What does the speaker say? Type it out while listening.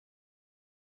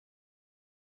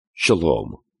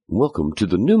Shalom. Welcome to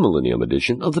the New Millennium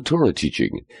edition of the Torah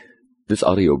Teaching. This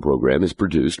audio program is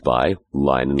produced by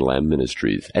Lion and Lamb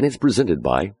Ministries and is presented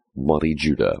by Monty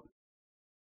Judah.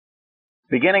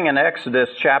 Beginning in Exodus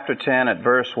chapter 10 at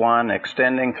verse 1,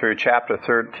 extending through chapter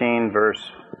 13, verse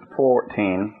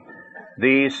 14,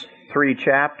 these three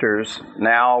chapters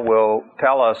now will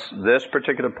tell us this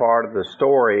particular part of the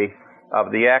story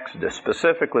of the Exodus.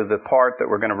 Specifically, the part that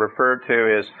we're going to refer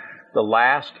to is the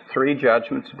last three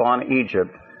judgments upon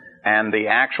Egypt and the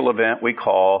actual event we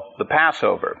call the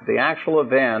Passover. The actual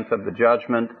event of the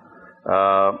judgment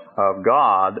of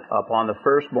God upon the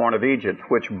firstborn of Egypt,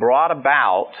 which brought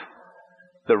about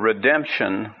the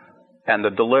redemption and the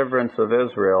deliverance of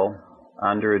Israel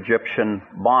under Egyptian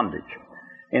bondage.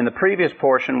 In the previous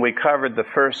portion, we covered the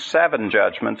first 7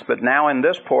 judgments, but now in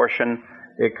this portion,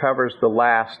 it covers the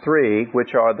last 3,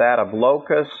 which are that of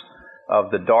locusts, of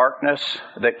the darkness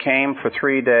that came for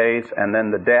 3 days, and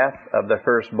then the death of the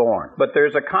firstborn. But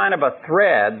there's a kind of a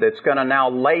thread that's going to now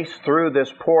lace through this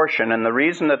portion, and the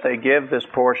reason that they give this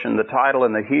portion the title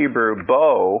in the Hebrew,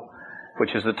 Bo,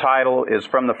 which is the title, is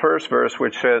from the first verse,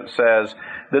 which says,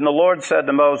 "Then the Lord said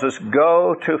to Moses,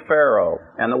 go to Pharaoh."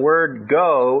 And the word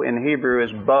go in Hebrew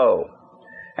is bo.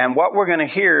 And what we're going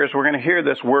to hear is we're going to hear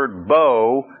this word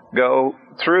bo go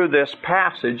through this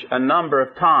passage a number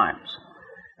of times.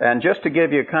 And just to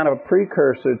give you kind of a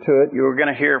precursor to it, you're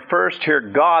going to hear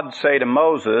God say to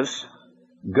Moses,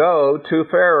 go to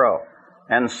Pharaoh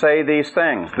and say these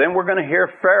things. Then we're going to hear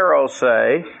Pharaoh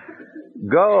say,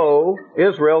 go,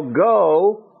 Israel,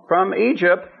 go from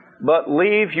Egypt, but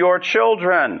leave your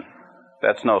children.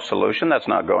 That's no solution. That's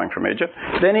not going from Egypt.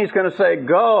 Then he's going to say,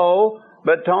 go,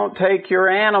 but don't take your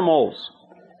animals.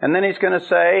 And then he's going to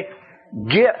say,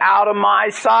 get out of my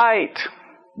sight.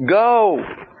 Go.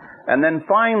 And then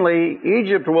finally,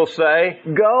 Egypt will say,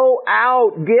 go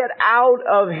out, get out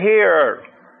of here.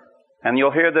 And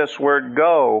you'll hear this word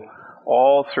go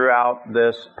all throughout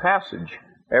this passage.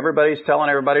 Everybody's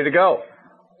telling everybody to go.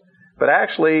 But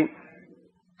actually,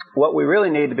 what we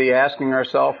really need to be asking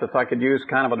ourselves, if I could use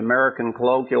kind of an American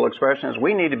colloquial expression, is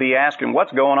we need to be asking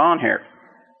what's going on here.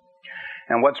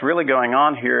 And what's really going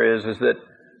on here is that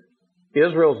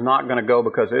Israel's not going to go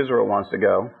because Israel wants to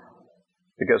go,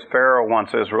 because Pharaoh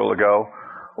wants Israel to go,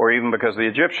 or even because the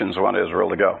Egyptians want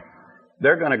Israel to go.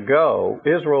 They're going to go,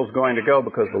 Israel's going to go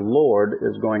because the Lord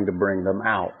is going to bring them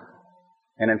out.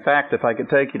 And in fact, if I could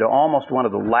take you to almost one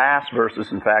of the last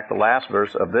verses, in fact, the last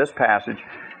verse of this passage,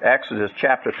 Exodus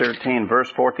chapter 13, verse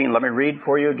 14, let me read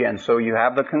for you again so you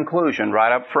have the conclusion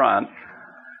right up front.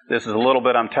 This is a little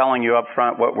bit, I'm telling you up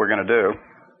front what we're going to do.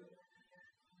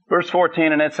 Verse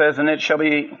 14, and it says, and it shall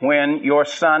be when your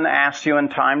son asks you in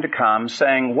time to come,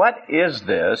 saying, what is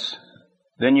this?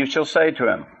 Then you shall say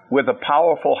to him, with a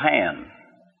powerful hand,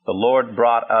 the Lord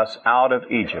brought us out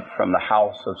of Egypt from the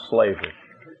house of slavery.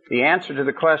 The answer to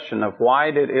the question of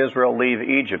why did Israel leave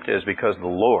Egypt is because the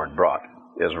Lord brought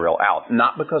Israel out.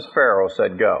 Not because Pharaoh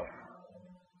said go.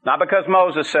 Not because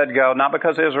Moses said go. Not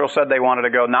because Israel said they wanted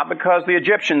to go. Not because the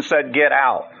Egyptians said get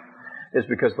out. It's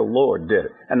because the Lord did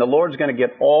it. And the Lord's going to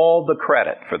get all the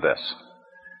credit for this.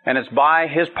 And it's by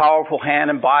His powerful hand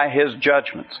and by His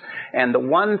judgments. And the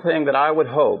one thing that I would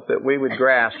hope that we would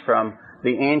grasp from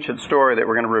the ancient story that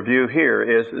we're going to review here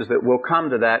is that we'll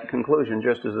come to that conclusion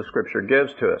just as the Scripture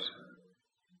gives to us.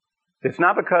 It's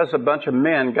not because a bunch of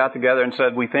men got together and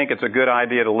said, we think it's a good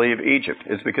idea to leave Egypt.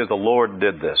 It's because the Lord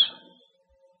did this.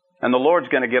 And the Lord's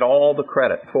going to get all the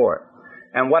credit for it.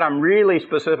 And what I'm really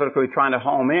specifically trying to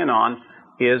home in on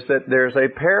is that there's a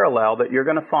parallel that you're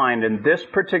going to find in this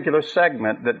particular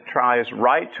segment that ties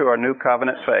right to our new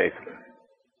covenant faith.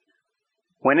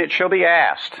 When it shall be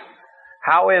asked,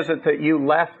 how is it that you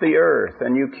left the earth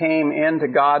and you came into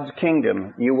God's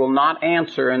kingdom? You will not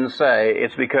answer and say,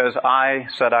 it's because I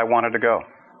said I wanted to go.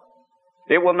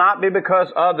 It will not be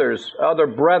because other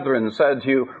brethren said to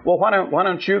you, well, why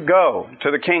don't you go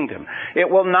to the kingdom? It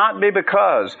will not be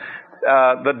because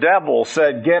the devil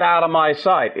said, get out of my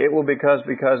sight. It will because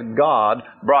God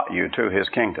brought you to His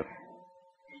kingdom.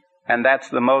 And that's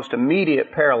the most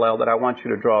immediate parallel that I want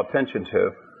you to draw attention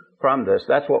to from this.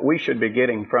 That's what we should be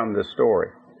getting from this story,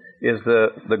 is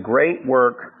the great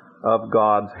work of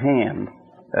God's hand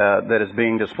that is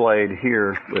being displayed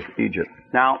here with Egypt.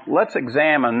 Now, let's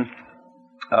examine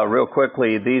real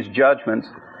quickly these judgments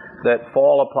that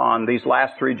fall upon, these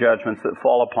last 3 judgments that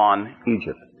fall upon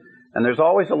Egypt. And there's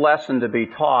always a lesson to be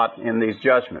taught in these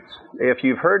judgments. If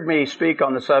you've heard me speak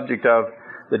on the subject of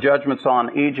the judgments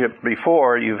on Egypt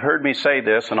before, you've heard me say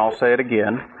this, and I'll say it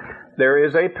again. There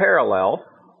is a parallel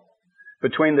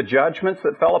between the judgments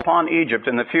that fell upon Egypt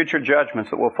and the future judgments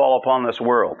that will fall upon this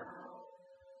world.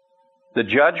 The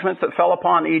judgment that fell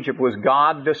upon Egypt was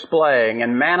God displaying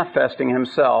and manifesting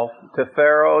Himself to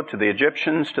Pharaoh, to the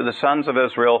Egyptians, to the sons of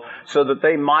Israel, so that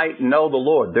they might know the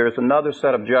Lord. There's another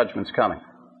set of judgments coming.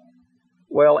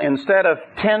 Well, instead of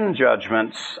 10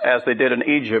 judgments, as they did in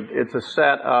Egypt, it's a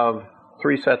set of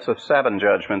 3 sets of 7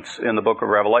 judgments in the book of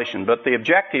Revelation. But the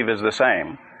objective is the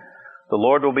same. The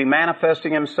Lord will be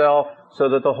manifesting Himself so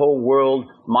that the whole world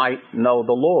might know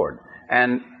the Lord.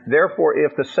 And therefore,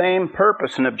 if the same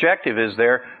purpose and objective is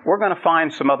there, we're going to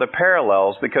find some other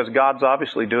parallels because God's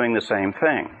obviously doing the same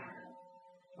thing.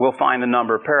 We'll find a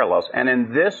number of parallels. And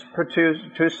in this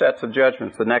two sets of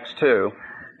judgments, the next two,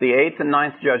 the 8th and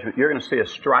 9th judgment, you're going to see a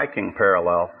striking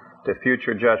parallel to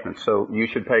future judgments. So you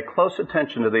should pay close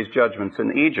attention to these judgments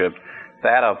in Egypt,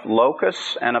 that of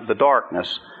locusts and of the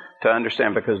darkness, to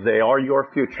understand, because they are your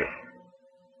future.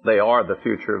 They are the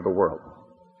future of the world.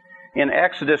 In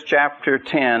Exodus chapter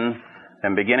 10,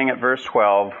 and beginning at verse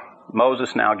 12,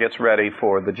 Moses now gets ready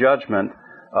for the judgment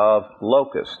of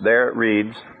locusts. There it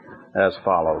reads as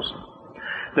follows.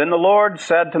 Then the Lord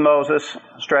said to Moses,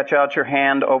 "Stretch out your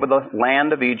hand over the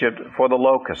land of Egypt for the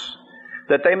locusts,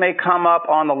 that they may come up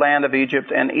on the land of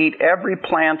Egypt and eat every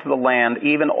plant of the land,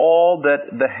 even all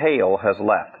that the hail has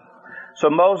left." So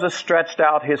Moses stretched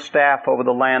out his staff over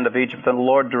the land of Egypt, and the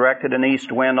Lord directed an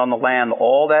east wind on the land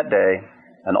all that day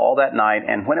and all that night.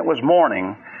 And when it was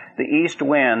morning, the east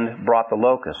wind brought the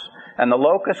locusts. And the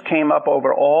locusts came up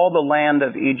over all the land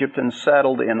of Egypt and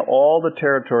settled in all the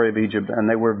territory of Egypt, and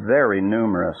they were very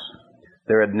numerous.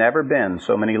 There had never been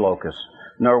so many locusts,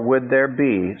 nor would there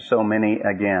be so many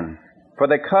again. For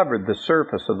they covered the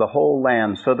surface of the whole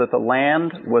land, so that the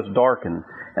land was darkened,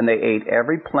 and they ate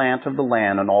every plant of the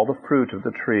land and all the fruit of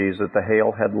the trees that the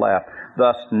hail had left.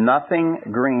 Thus nothing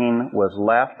green was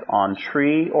left on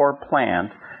tree or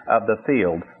plant of the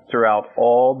field throughout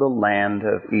all the land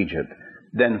of Egypt.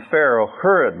 Then Pharaoh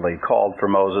hurriedly called for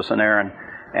Moses and Aaron,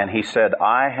 and he said,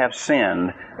 "I have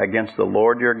sinned against the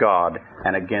Lord your God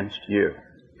and against you."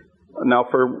 Now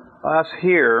for us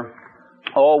here,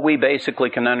 all we basically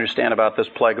can understand about this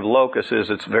plague of locusts is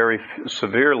it's very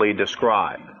severely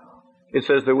described. It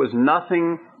says there was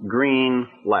nothing green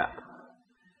left.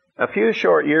 A few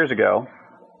short years ago,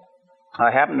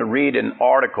 I happened to read an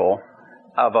article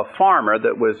of a farmer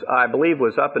that I believe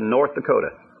was up in North Dakota.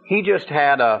 He just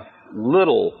had a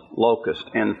little locust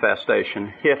infestation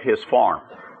hit his farm.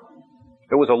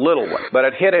 It was a little one, but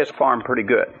it hit his farm pretty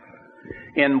good.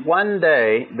 In one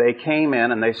day, they came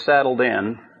in and they settled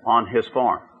in on his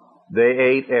farm. They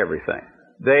ate everything.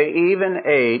 They even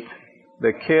ate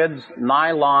the kids'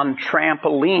 nylon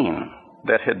trampoline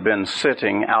that had been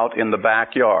sitting out in the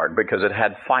backyard because it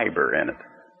had fiber in it.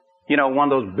 You know, one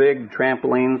of those big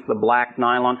trampolines, the black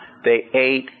nylon, they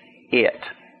ate it.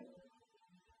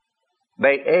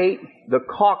 They ate the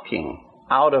caulking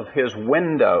out of his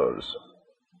windows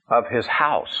of his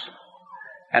house,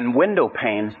 and window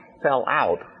panes fell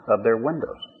out of their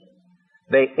windows.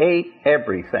 They ate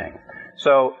everything.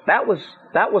 So that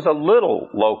was a little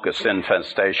locust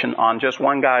infestation on just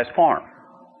one guy's farm.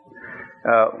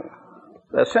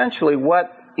 Essentially,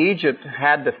 what Egypt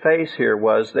had to face here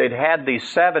was they'd had these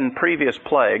 7 previous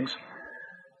plagues.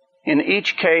 In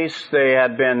each case, they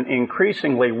had been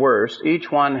increasingly worse.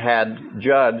 Each one had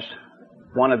judged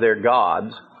one of their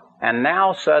gods. And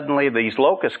now suddenly these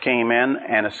locusts came in,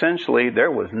 and essentially there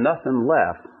was nothing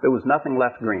left. There was nothing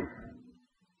left green.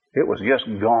 It was just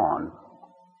gone.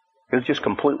 It was just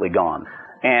completely gone.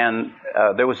 And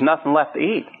there was nothing left to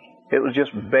eat. It was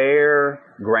just bare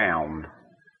ground.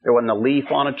 There wasn't a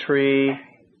leaf on a tree.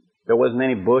 There wasn't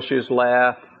any bushes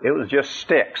left. It was just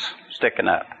sticks sticking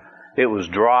up. It was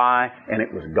dry, and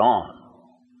it was gone.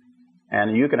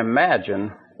 And you can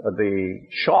imagine the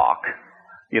shock,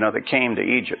 that came to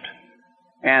Egypt.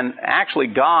 And actually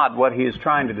God, what He is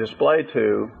trying to display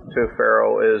to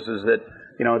Pharaoh is that,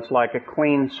 it's like a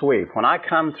clean sweep. When I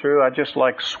come through, I just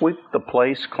sweep the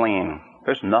place clean.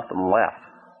 There's nothing left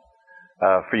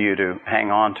for you to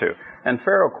hang on to. And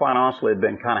Pharaoh, quite honestly, had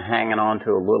been kind of hanging on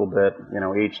to a little bit,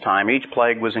 each time. Each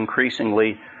plague was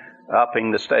increasingly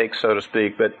upping the stakes, so to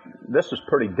speak, but this was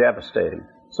pretty devastating.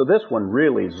 So this one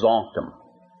really zonked him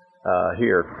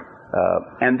here.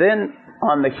 And then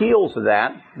on the heels of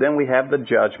that, then we have the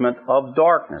judgment of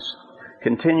darkness.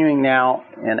 Continuing now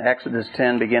in Exodus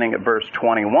 10, beginning at verse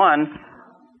 21,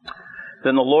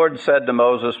 then the Lord said to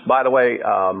Moses, by the way,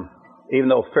 even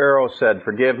though Pharaoh said,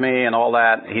 "Forgive me," and all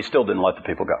that, he still didn't let the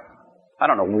people go. I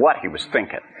don't know what he was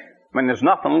thinking. I mean, there's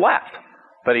nothing left.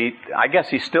 But I guess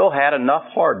he still had enough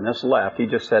hardness left. He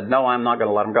just said, "No, I'm not going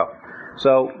to let them go."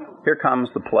 So here comes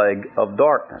the plague of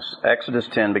darkness. Exodus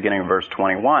 10, beginning of verse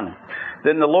 21.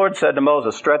 Then the Lord said to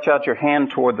Moses, stretch out your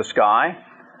hand toward the sky,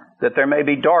 that there may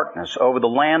be darkness over the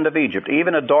land of Egypt,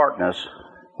 even a darkness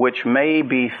which may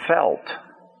be felt.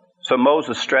 So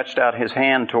Moses stretched out his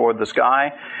hand toward the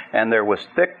sky, and there was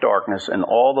thick darkness in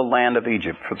all the land of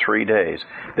Egypt for 3 days.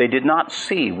 They did not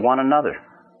see one another,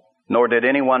 nor did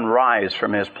anyone rise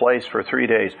from his place for 3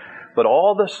 days. But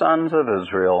all the sons of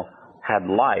Israel had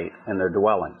light in their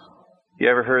dwellings. You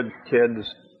ever heard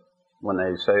kids when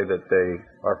they say that they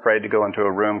are afraid to go into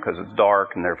a room because it's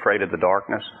dark and they're afraid of the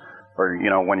darkness? Or,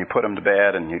 when you put them to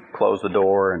bed and you close the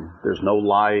door and there's no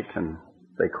light and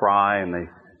they cry and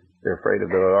they're afraid of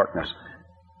the darkness.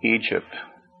 Egypt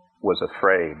was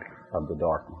afraid of the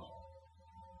darkness.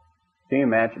 Can you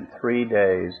imagine 3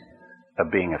 days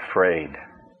of being afraid?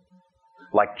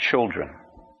 Like children,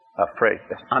 afraid.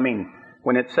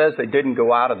 When it says they didn't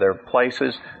go out of their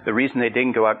places, the reason they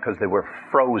didn't go out because they were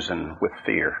frozen with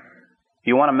fear.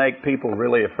 You want to make people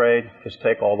really afraid? Just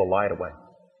take all the light away.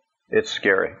 It's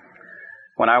scary.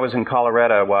 When I was in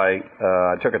Colorado, I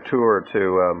took a tour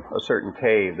to a certain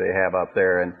cave they have up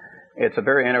there, and it's a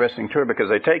very interesting tour because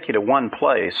they take you to one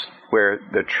place where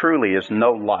there truly is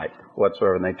no light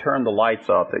whatsoever, and they turn the lights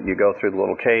off that you go through the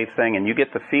little cave thing, and you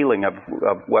get the feeling of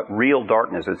what real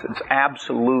darkness is. It's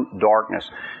absolute darkness.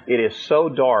 It is so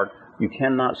dark you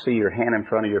cannot see your hand in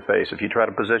front of your face. If you try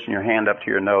to position your hand up to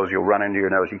your nose, you'll run into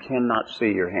your nose. You cannot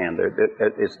see your hand.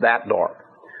 It's that dark.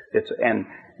 And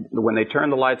when they turn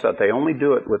the lights out, they only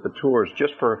do it with the tours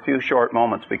just for a few short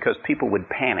moments because people would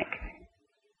panic.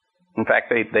 In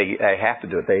fact, they have to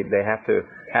do it. They have to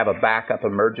have a backup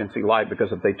emergency light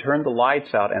because if they turned the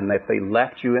lights out and if they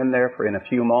left you in there for in a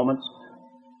few moments,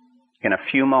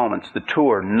 the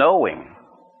tour, knowing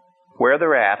where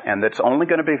they're at, and it's only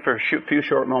going to be for a few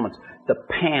short moments, the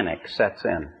panic sets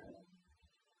in.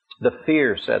 The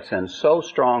fear sets in so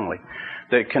strongly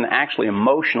that it can actually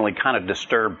emotionally kind of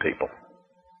disturb people.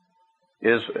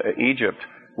 Egypt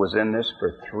was in this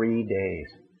for 3 days.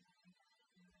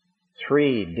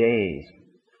 3 days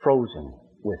frozen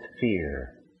with fear.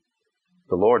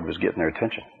 The Lord was getting their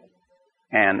attention.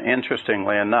 And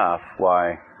interestingly enough,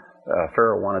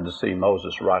 Pharaoh wanted to see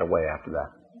Moses right away after that.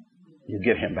 You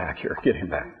get him back here, get him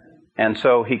back. And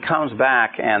so he comes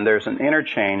back, and there's an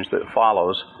interchange that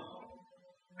follows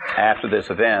after this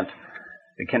event.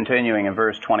 Continuing in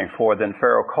verse 24, then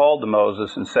Pharaoh called to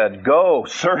Moses and said, go,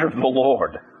 serve the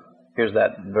Lord. Here's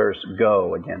that verse,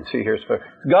 go again. See, here's Pharaoh.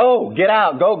 Go, get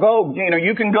out, go.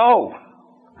 You can go.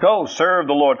 Go, serve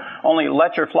the Lord. Only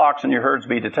let your flocks and your herds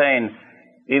be detained.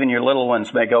 Even your little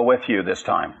ones may go with you this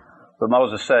time. But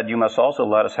Moses said, you must also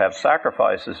let us have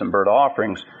sacrifices and burnt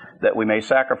offerings, that we may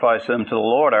sacrifice them to the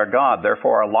Lord our God.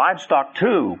 Therefore our livestock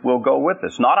too will go with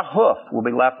us. Not a hoof will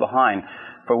be left behind.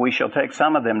 For we shall take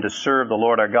some of them to serve the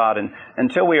Lord our God. And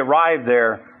until we arrive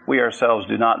there, we ourselves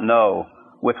do not know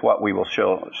with what we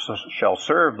shall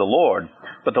serve the Lord.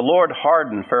 But the Lord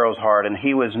hardened Pharaoh's heart, and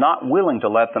he was not willing to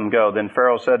let them go. Then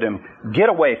Pharaoh said to him, get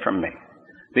away from me.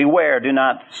 Beware, do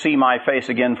not see my face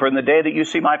again, for in the day that you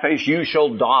see my face, you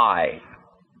shall die.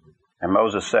 And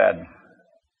Moses said,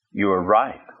 you are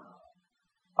right.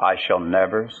 I shall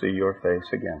never see your face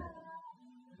again.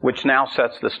 Which now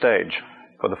sets the stage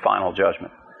for the final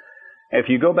judgment. If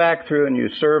you go back through and you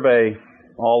survey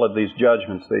all of these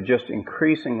judgments, they just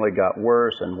increasingly got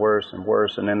worse and worse and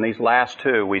worse. And in these last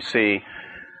two, we see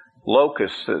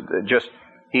locusts that just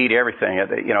eat everything.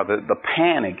 The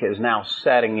panic is now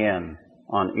setting in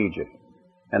on Egypt.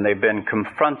 And they've been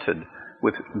confronted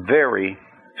with very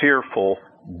fearful,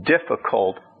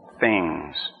 difficult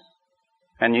things.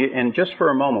 And just for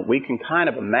a moment, we can kind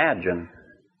of imagine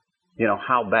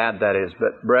how bad that is.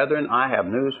 But brethren, I have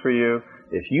news for you.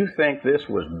 If you think this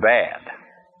was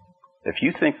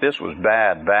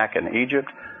bad back in Egypt,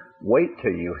 wait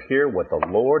till you hear what the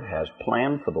Lord has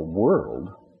planned for the world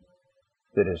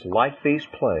that is like these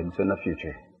plagues in the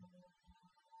future.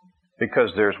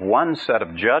 Because there's one set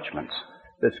of judgments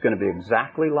that's going to be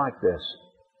exactly like this,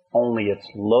 only it's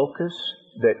locusts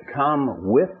that come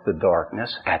with the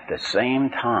darkness at the same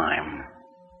time.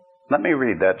 Let me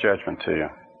read that judgment to you.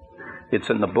 It's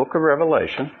in the book of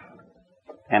Revelation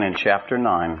and in chapter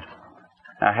 9.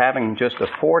 Now, having just a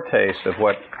foretaste of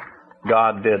what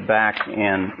God did back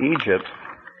in Egypt,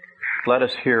 let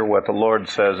us hear what the Lord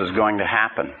says is going to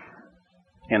happen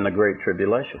in the Great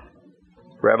Tribulation.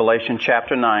 Revelation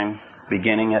chapter 9,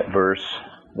 beginning at verse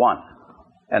 1.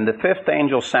 And the fifth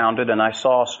angel sounded, and I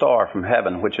saw a star from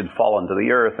heaven which had fallen to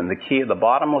the earth, and the key of the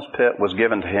bottomless pit was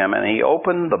given to him. And he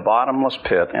opened the bottomless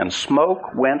pit, and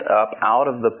smoke went up out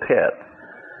of the pit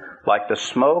like the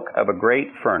smoke of a great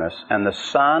furnace, and the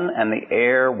sun and the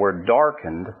air were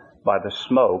darkened by the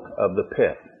smoke of the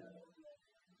pit.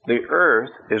 The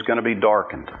earth is going to be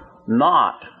darkened,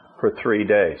 not for 3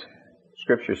 days.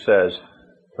 Scripture says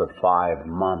for 5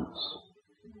 months.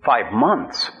 5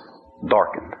 months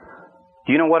darkened.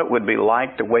 Do you know what it would be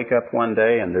like to wake up one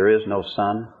day and there is no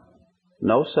sun?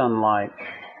 No sunlight,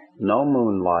 no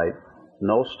moonlight,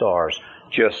 no stars,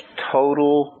 just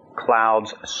total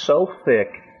clouds so thick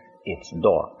it's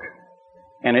dark.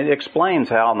 And it explains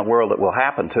how in the world it will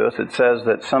happen to us. It says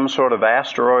that some sort of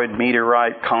asteroid,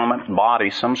 meteorite, comet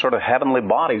body, some sort of heavenly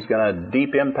body is going to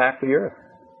deep impact the earth.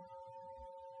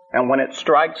 And when it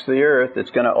strikes the earth,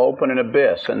 it's going to open an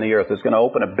abyss in the earth. It's going to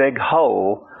open a big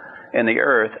hole in the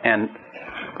earth, and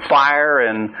fire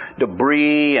and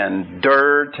debris and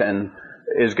dirt and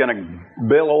is going to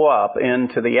billow up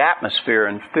into the atmosphere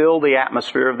and fill the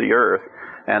atmosphere of the earth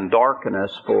and darken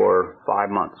us for 5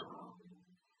 months.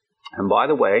 And by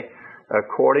the way,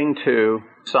 according to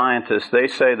scientists, they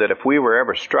say that if we were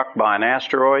ever struck by an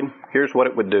asteroid, here's what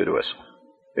it would do to us.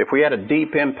 If we had a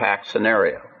deep impact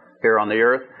scenario here on the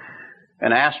earth,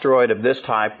 an asteroid of this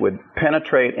type would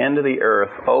penetrate into the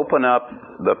earth, open up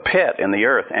the pit in the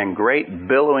earth, and great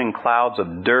billowing clouds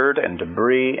of dirt and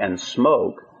debris and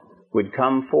smoke would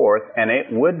come forth, and it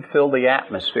would fill the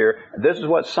atmosphere. This is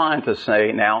what scientists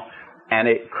say now, and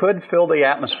it could fill the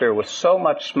atmosphere with so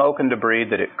much smoke and debris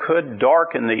that it could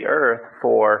darken the earth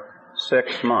for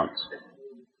 6 months.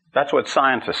 That's what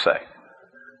scientists say.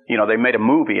 You know, they made a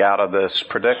movie out of this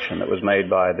prediction that was made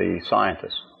by the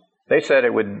scientists. They said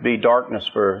it would be darkness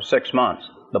for 6 months.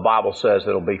 The Bible says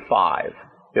it'll be 5.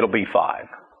 It'll be 5.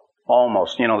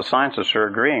 Almost. You know, the scientists are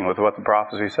agreeing with what the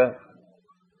prophecy said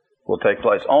will take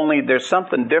place. Only there's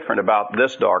something different about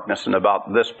this darkness and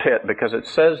about this pit, because it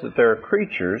says that there are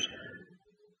creatures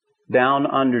down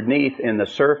underneath in the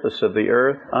surface of the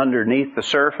earth, underneath the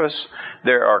surface.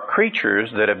 There are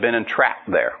creatures that have been entrapped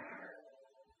there.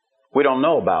 We don't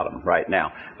know about them right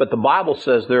now. But the Bible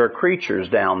says there are creatures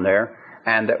down there,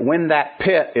 and that when that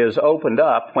pit is opened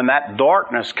up, when that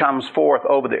darkness comes forth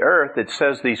over the earth, it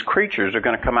says these creatures are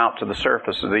going to come out to the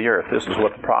surface of the earth. This is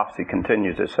what the prophecy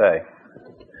continues to say.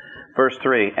 Verse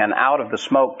 3, and out of the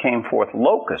smoke came forth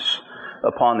locusts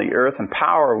upon the earth, and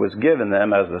power was given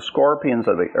them as the scorpions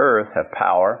of the earth have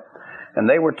power. And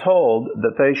they were told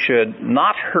that they should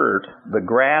not hurt the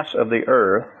grass of the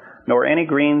earth, nor any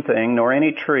green thing, nor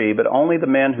any tree, but only the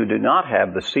men who do not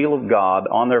have the seal of God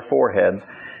on their foreheads.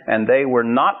 And they were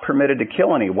not permitted to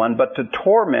kill anyone, but to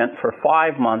torment for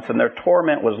 5 months. And their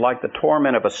torment was like the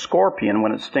torment of a scorpion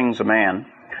when it stings a man.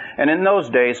 And in those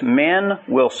days, men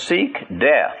will seek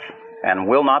death and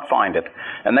will not find it.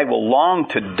 And they will long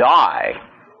to die,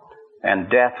 and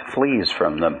death flees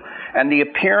from them. And the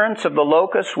appearance of the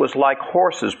locusts was like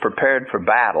horses prepared for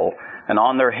battle, and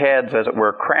on their heads, as it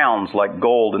were, crowns like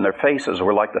gold, and their faces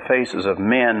were like the faces of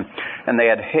men, and they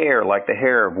had hair like the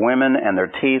hair of women, and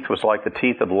their teeth was like the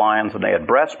teeth of lions, and they had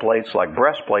breastplates like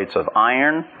breastplates of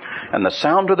iron, and the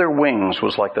sound of their wings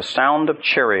was like the sound of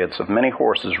chariots of many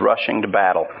horses rushing to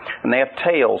battle. And they have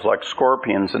tails like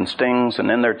scorpions and stings,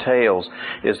 and in their tails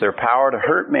is their power to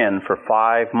hurt men for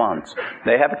 5 months.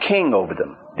 They have a king over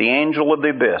them, the angel of the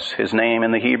abyss. His name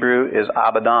in the Hebrew is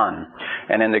Abaddon,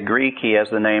 and in the Greek he has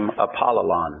the name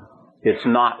Apollyon. It's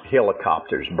not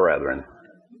helicopters, brethren.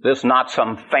 This is not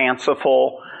some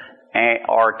fanciful,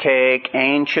 archaic,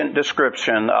 ancient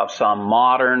description of some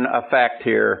modern effect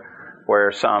here,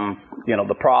 where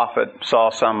the prophet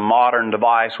saw some modern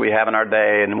device we have in our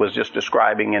day and was just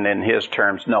describing it in his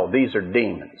terms. No, these are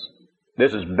demons.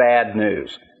 This is bad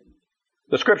news.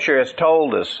 The Scripture has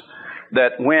told us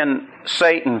that when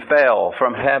Satan fell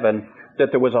from heaven, that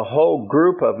there was a whole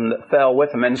group of them that fell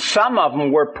with him, and some of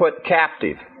them were put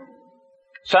captive.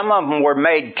 Some of them were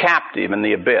made captive in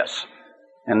the abyss.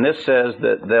 And this says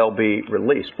that they'll be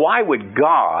released. Why would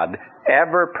God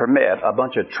ever permit a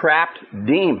bunch of trapped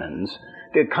demons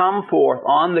to come forth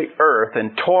on the earth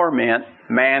and torment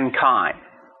mankind?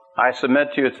 I submit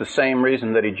to you it's the same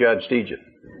reason that he judged Egypt.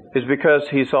 Is because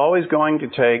he's always going to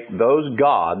take those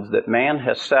gods that man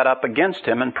has set up against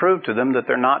him and prove to them that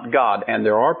they're not God. And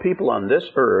there are people on this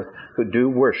earth who do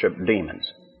worship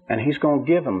demons. And he's going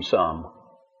to give them some.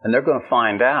 And they're going to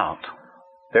find out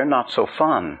they're not so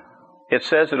fun. It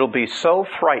says it'll be so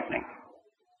frightening.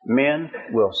 Men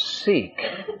will seek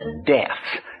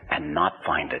death and not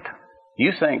find it.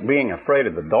 You think being afraid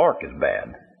of the dark is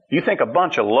bad. You think a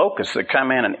bunch of locusts that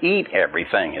come in and eat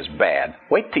everything is bad.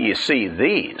 Wait till you see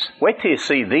these. Wait till you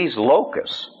see these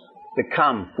locusts that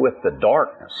come with the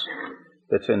darkness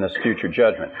that's in this future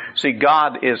judgment. See,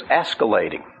 God is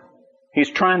escalating. He's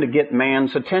trying to get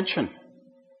man's attention.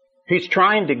 He's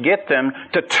trying to get them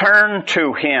to turn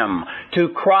to Him, to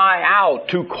cry out,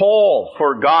 to call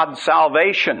for God's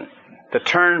salvation, to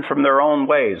turn from their own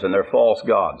ways and their false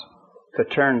gods, to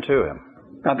turn to Him.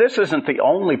 Now, this isn't the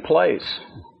only place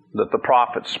that the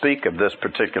prophets speak of this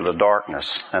particular darkness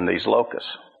and these locusts.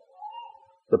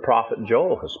 The prophet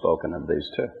Joel has spoken of these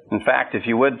too. In fact, if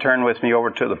you would turn with me over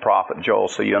to the prophet Joel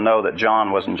so you'll know that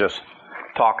John wasn't just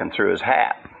talking through his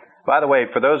hat. By the way,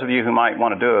 for those of you who might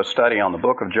want to do a study on the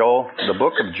book of Joel,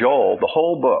 the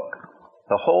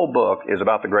whole book is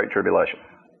about the Great Tribulation,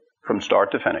 from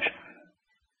start to finish.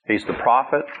 He's the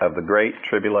prophet of the Great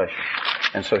Tribulation.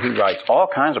 And so he writes all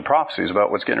kinds of prophecies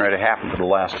about what's getting ready to happen to the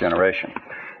last generation.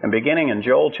 And beginning in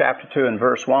Joel chapter 2 and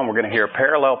verse 1, we're going to hear a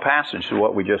parallel passage to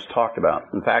what we just talked about.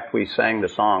 In fact, we sang the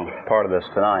song, part of this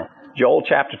tonight. Joel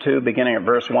chapter 2, beginning at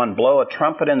verse 1, blow a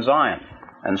trumpet in Zion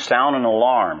and sound an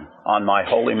alarm on my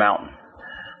holy mountain.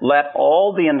 Let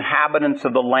all the inhabitants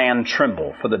of the land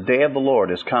tremble, for the day of the Lord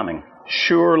is coming.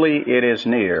 Surely it is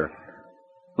near.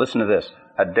 Listen to this.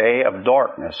 A day of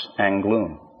darkness and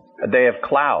gloom. A day of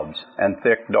clouds and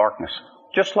thick darkness.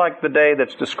 Just like the day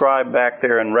that's described back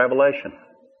there in Revelation.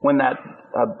 When that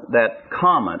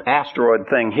comet, asteroid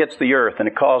thing hits the earth and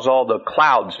it causes all the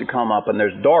clouds to come up and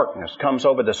there's darkness comes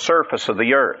over the surface of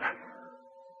the earth.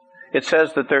 It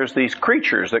says that there's these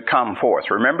creatures that come forth.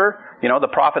 Remember? The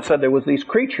prophet said there was these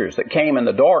creatures that came in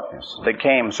the darkness, that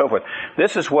came and so forth.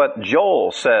 This is what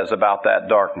Joel says about that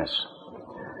darkness.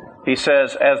 He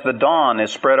says, as the dawn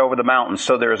is spread over the mountains,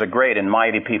 so there is a great and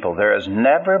mighty people. There has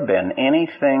never been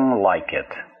anything like it,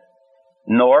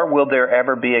 nor will there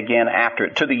ever be again after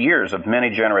it, to the years of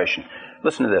many generations.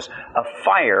 Listen to this. A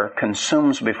fire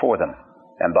consumes before them,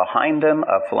 and behind them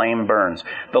a flame burns.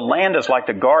 The land is like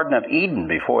the Garden of Eden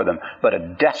before them, but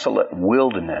a desolate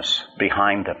wilderness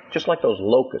behind them. Just like those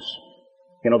locusts.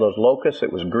 Those locusts,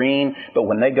 it was green, but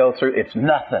when they go through, it's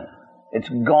nothing. It's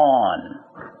gone.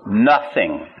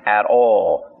 Nothing at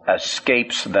all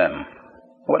escapes them.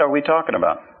 What are we talking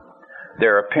about?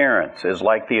 Their appearance is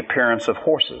like the appearance of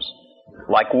horses.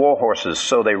 Like war horses,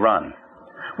 so they run.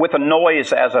 With a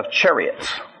noise as of chariots,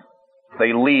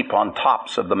 they leap on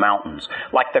tops of the mountains.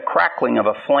 Like the crackling of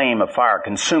a flame of fire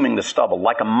consuming the stubble.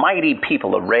 Like a mighty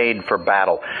people arrayed for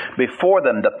battle. Before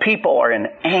them, the people are in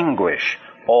anguish.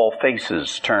 All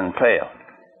faces turn pale.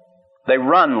 They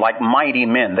run like mighty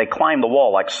men. They climb the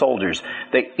wall like soldiers.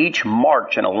 They each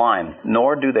march in a line,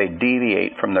 nor do they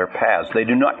deviate from their paths. They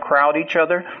do not crowd each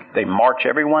other. They march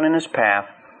everyone in his path.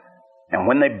 And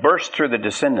when they burst through the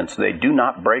descendants, they do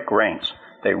not break ranks.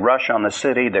 They rush on the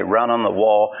city. They run on the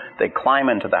wall. They climb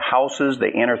into the houses.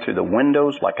 They enter through the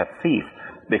windows like a thief.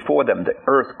 Before them, the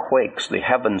earth quakes. The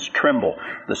heavens tremble.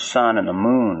 The sun and the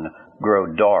moon grow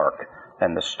dark,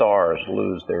 and the stars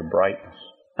lose their brightness.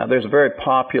 Now, there's a very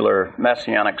popular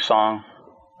messianic song.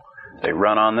 They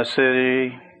run on the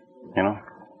city,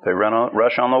 they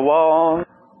rush on the wall.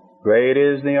 Great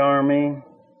is the army.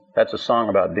 That's a song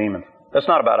about demons. That's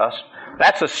not about us.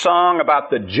 That's a song about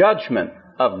the judgment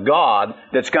of God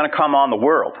that's going to come on the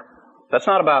world. That's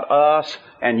not about us,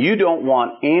 and you don't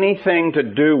want anything to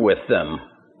do with them.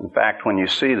 In fact, when you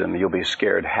see them, you'll be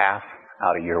scared half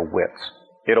out of your wits.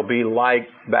 It'll be like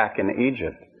back in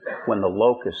Egypt, when the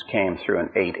locusts came through and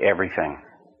ate everything.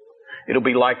 It'll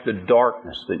be like the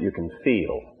darkness that you can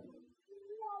feel.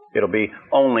 It'll be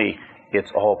only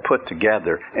it's all put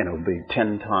together, and it'll be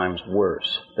 10 times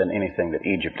worse than anything that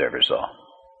Egypt ever saw.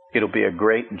 It'll be a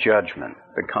great judgment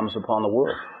that comes upon the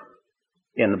world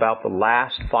in about the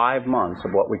last 5 months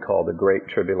of what we call the Great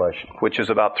Tribulation, which is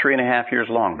about 3.5 years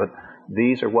long. But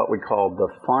these are what we call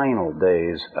the final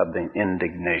days of the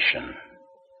indignation.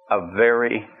 A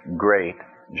very great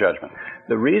judgment.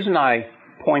 The reason I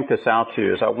point this out to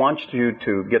you is I want you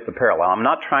to get the parallel. I'm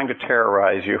not trying to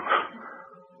terrorize you.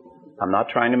 I'm not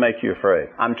trying to make you afraid.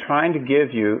 I'm trying to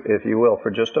give you, if you will, for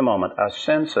just a moment, a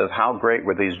sense of how great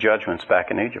were these judgments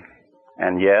back in Egypt.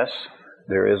 And yes,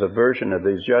 there is a version of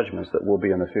these judgments that will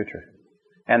be in the future.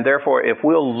 And therefore, if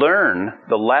we'll learn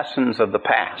the lessons of the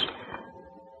past,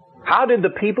 how did the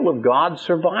people of God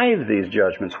survive these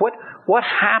judgments? What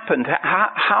happened?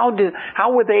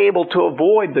 How were they able to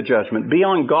avoid the judgment, be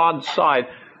on God's side?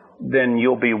 Then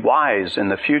you'll be wise in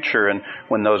the future, and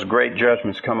when those great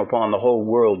judgments come upon the whole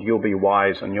world, you'll be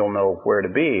wise and you'll know where to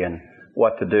be and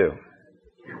what to do.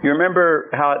 You remember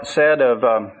how it said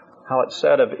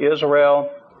of Israel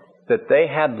that they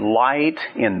had light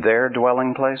in their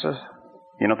dwelling places?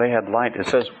 They had light. It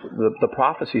says, the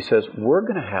prophecy says, we're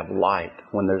going to have light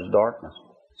when there's darkness.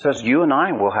 It says, you and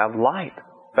I will have light.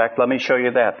 In fact, let me show you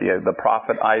that. The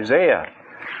prophet Isaiah,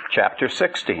 chapter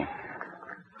 60.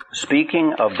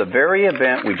 speaking of the very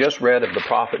event we just read of the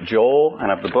prophet Joel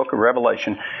and of the book of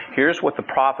Revelation, here's what the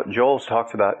prophet Joel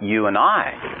talks about you and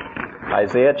I.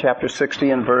 Isaiah chapter 60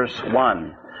 and verse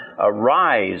 1.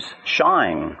 Arise,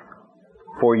 shine,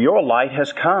 for your light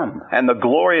has come, and the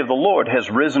glory of the Lord has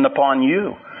risen upon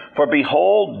you. For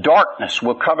behold, darkness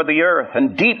will cover the earth,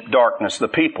 and deep darkness the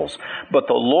peoples. But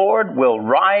the Lord will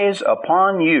rise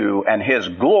upon you, and His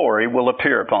glory will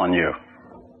appear upon you.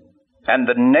 And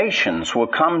the nations will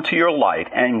come to your light,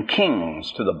 and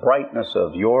kings to the brightness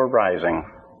of your rising.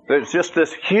 There's just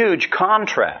this huge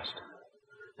contrast.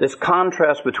 This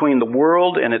contrast between the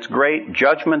world and its great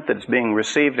judgment that's being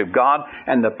received of God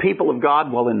and the people of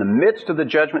God. Well, in the midst of the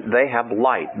judgment, they have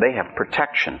light. They have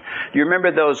protection. Do you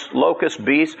remember those locust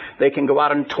beasts? They can go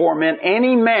out and torment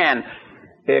any man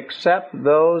except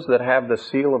those that have the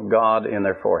seal of God in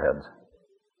their foreheads.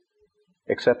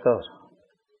 Except those.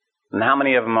 And how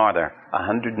many of them are there?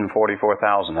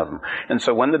 144,000 of them. And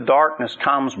so when the darkness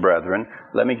comes, brethren,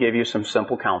 let me give you some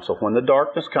simple counsel. When the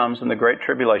darkness comes in the Great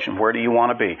Tribulation, where do you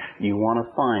want to be? You want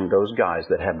to find those guys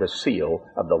that have the seal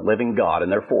of the living God in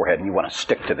their forehead, and you want to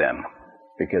stick to them.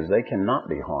 Because they cannot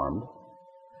be harmed.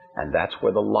 And that's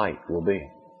where the light will be.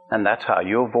 And that's how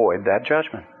you avoid that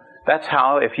judgment. That's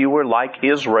how, if you were like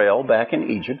Israel back in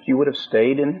Egypt, you would have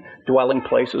stayed in dwelling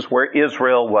places where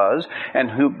Israel was,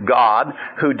 and God,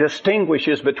 who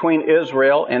distinguishes between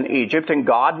Israel and Egypt, and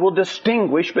God will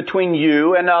distinguish between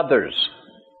you and others.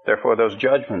 Therefore, those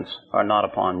judgments are not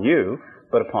upon you,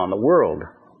 but upon the world.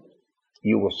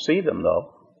 You will see them,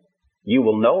 though. You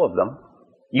will know of them.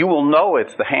 You will know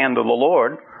it's the hand of the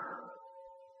Lord.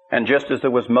 And just as there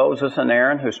was Moses and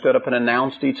Aaron who stood up and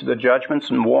announced each of the judgments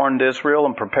and warned Israel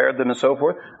and prepared them and so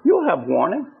forth, you'll have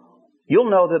warning.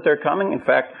 You'll know that they're coming. In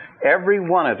fact, every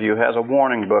one of you has a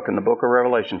warning book in the book of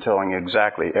Revelation telling you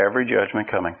exactly every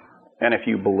judgment coming. And if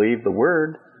you believe the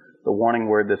word, the warning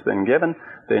word that's been given,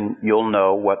 then you'll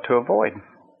know what to avoid.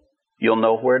 You'll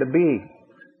know where to be,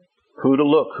 who to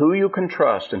look, who you can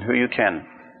trust and who you can.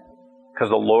 Because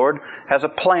the Lord has a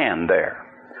plan there.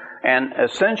 And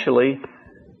essentially,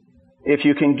 if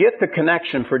you can get the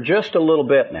connection for just a little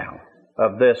bit now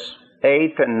of this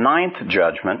 8th and 9th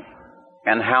judgment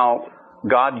and how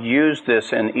God used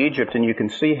this in Egypt, and you can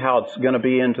see how it's going to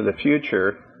be into the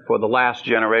future for the last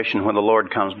generation when the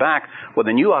Lord comes back, well,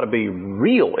 then you ought to be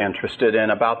real interested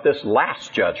in about this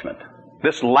last judgment.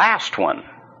 This last one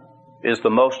is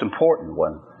the most important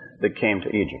one that came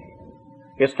to Egypt.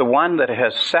 It's the one that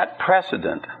has set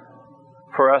precedent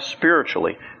for us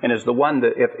spiritually, and is the one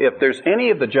that, if there's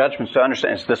any of the judgments to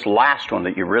understand, it's this last one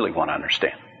that you really want to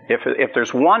understand. If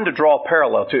there's one to draw a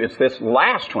parallel to, it's this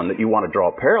last one that you want to draw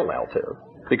a parallel to.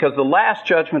 Because the last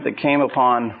judgment that came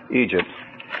upon Egypt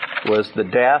was the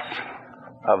death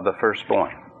of the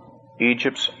firstborn.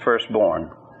 Egypt's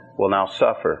firstborn will now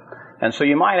suffer. And so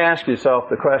you might ask yourself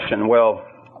the question, well,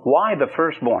 why the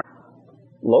firstborn?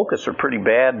 Locusts are pretty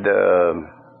bad.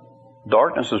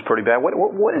 Darkness is pretty bad.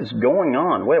 What is going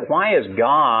on? Why is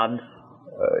God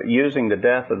using the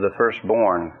death of the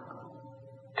firstborn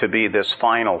to be this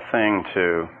final thing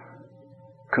to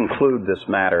conclude this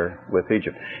matter with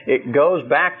Egypt? It goes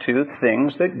back to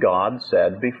things that God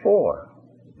said before.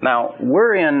 Now,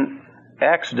 we're in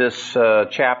Exodus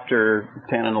chapter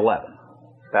 10 and 11.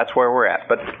 That's where we're at.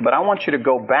 But I want you to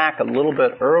go back a little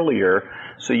bit earlier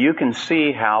so you can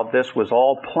see how this was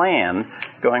all planned,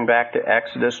 going back to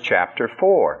Exodus chapter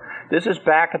 4. This is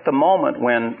back at the moment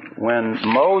when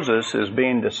Moses is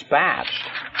being dispatched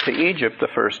to Egypt the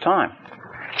first time.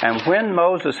 And when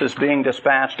Moses is being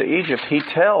dispatched to Egypt,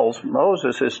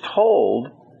 Moses is told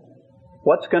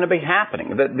what's going to be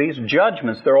happening. That these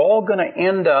judgments, they're all going to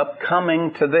end up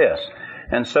coming to this.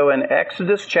 And so in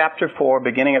Exodus chapter 4,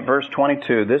 beginning at verse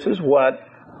 22, this is what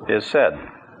is said.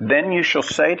 Then you shall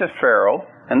say to Pharaoh,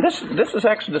 and this is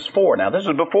Exodus 4 now, this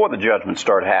is before the judgments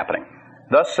start happening.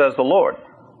 Thus says the Lord,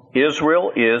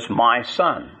 Israel is my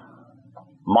son,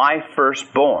 my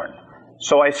firstborn.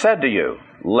 So I said to you,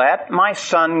 let my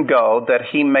son go that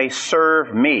he may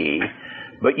serve me,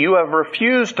 but you have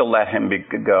refused to let him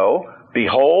go.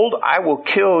 Behold, I will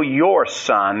kill your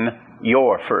son,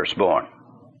 your firstborn.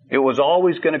 It was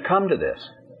always going to come to this.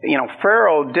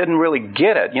 Pharaoh didn't really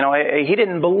get it. He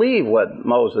didn't believe what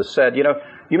Moses said.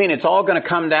 You mean it's all going to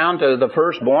come down to the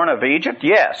firstborn of Egypt?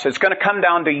 Yes, it's going to come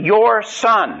down to your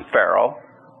son, Pharaoh.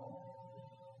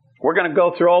 We're going to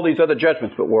go through all these other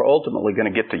judgments, but we're ultimately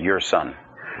going to get to your son.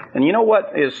 And you know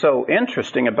what is so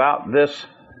interesting about this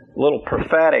little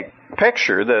prophetic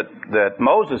picture that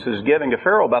Moses is giving to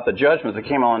Pharaoh about the judgments that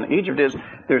came on Egypt is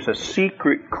there's a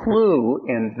secret clue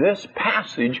in this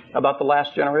passage about the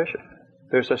last generation.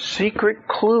 There's a secret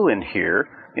clue in here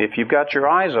if you've got your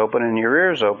eyes open and your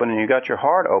ears open and you've got your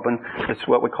heart open, it's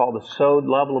what we call the sowed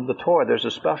level of the Torah. There's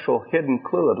a special hidden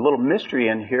clue, a little mystery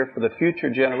in here for the future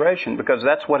generation, because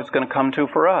that's what it's going to come to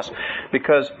for us.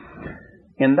 Because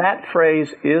in that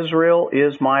phrase, Israel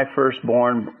is my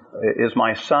firstborn, is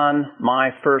my son,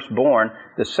 my firstborn,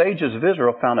 the sages of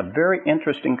Israel found a very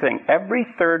interesting thing. Every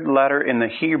third letter in the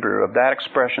Hebrew of that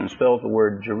expression spells the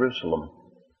word Jerusalem.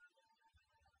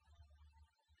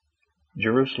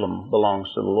 Jerusalem belongs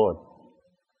to the Lord.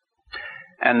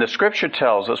 And the Scripture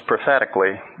tells us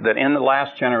prophetically that in the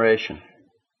last generation,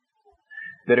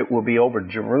 that it will be over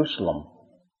Jerusalem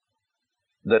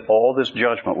that all this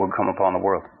judgment will come upon the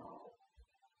world.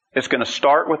 It's going to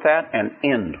start with that and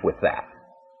end with that.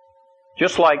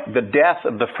 Just like the death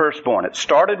of the firstborn. It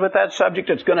started with that subject,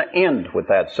 it's going to end with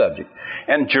that subject.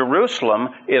 And Jerusalem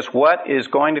is what is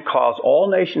going to cause all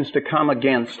nations to come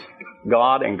against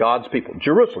God and God's people.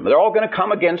 Jerusalem. They're all going to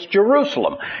come against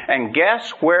Jerusalem. And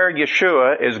guess where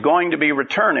Yeshua is going to be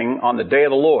returning on the day of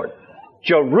the Lord?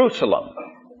 Jerusalem.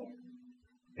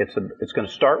 It's going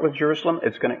to start with Jerusalem.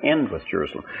 It's going to end with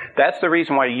Jerusalem. That's the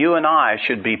reason why you and I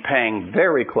should be paying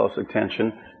very close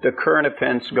attention to current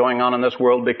events going on in this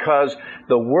world, because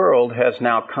the world has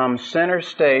now come center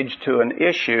stage to an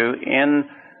issue in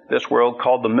this world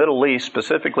called the Middle East,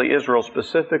 specifically Israel,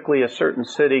 specifically a certain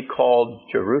city called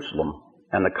Jerusalem.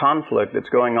 And the conflict that's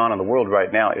going on in the world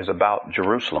right now is about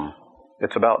Jerusalem.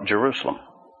 It's about Jerusalem.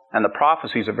 And the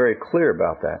prophecies are very clear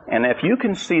about that. And if you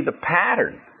can see the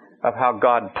pattern of how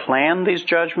God planned these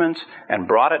judgments and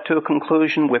brought it to a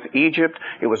conclusion with Egypt,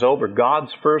 it was over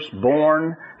God's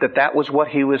firstborn, that was what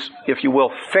He was, if you will,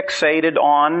 fixated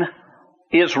on.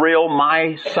 Israel,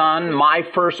 my son, my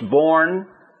firstborn.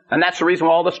 And that's the reason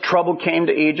why all this trouble came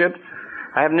to Egypt.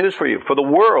 I have news for you. For the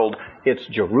world, it's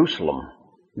Jerusalem.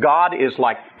 God is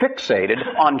like fixated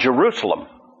on Jerusalem,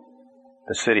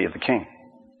 the city of the King.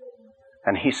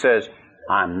 And He says,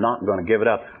 I'm not going to give it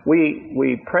up.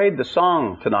 We prayed the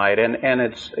song tonight, and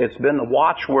it's been the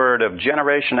watchword of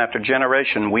generation after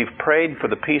generation. We've prayed for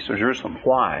the peace of Jerusalem.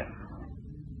 Why?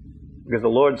 Because the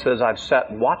Lord says, I've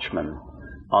set watchmen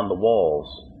on the walls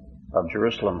of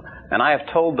Jerusalem, and I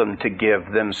have told them to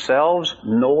give themselves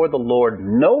nor the Lord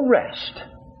no rest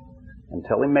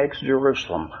until He makes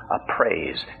Jerusalem a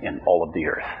praise in all of the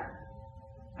earth.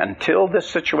 Until this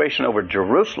situation over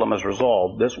Jerusalem is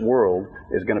resolved, this world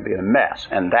is going to be in a mess,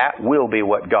 and that will be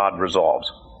what God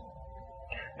resolves.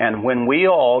 And when we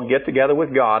all get together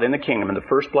with God in the kingdom, and the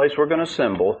first place we're going to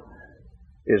assemble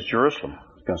is Jerusalem.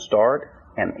 It's going to start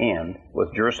and end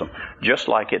with Jerusalem, just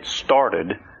like it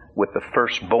started with the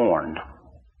firstborn.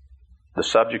 The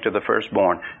subject of the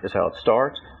firstborn is how it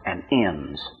starts and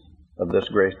ends of this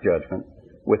great judgment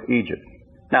with Egypt.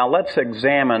 Now let's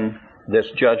examine this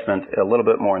judgment a little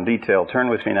bit more in detail. Turn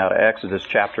with me now to Exodus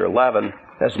chapter 11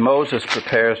 as Moses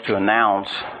prepares to announce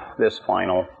this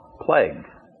final plague,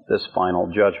 this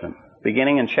final judgment.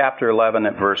 Beginning in chapter 11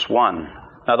 at verse 1.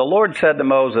 Now the Lord said to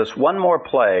Moses, one more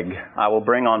plague I will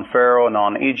bring on Pharaoh and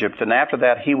on Egypt, and after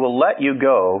that He will let you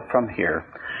go from here.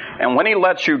 And when He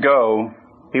lets you go,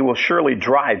 He will surely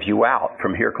drive you out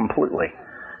from here completely.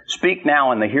 Speak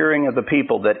now in the hearing of the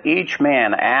people that each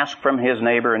man ask from his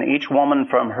neighbor and each woman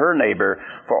from her neighbor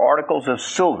for articles of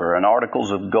silver and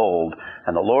articles of gold.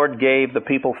 And the Lord gave the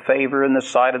people favor in the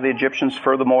sight of the Egyptians.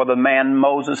 Furthermore, the man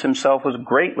Moses himself was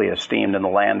greatly esteemed in the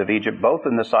land of Egypt, both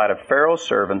in the sight of Pharaoh's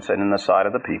servants and in the sight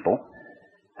of the people.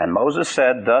 And Moses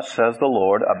said, Thus says the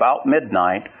Lord, about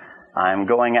midnight I am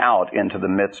going out into the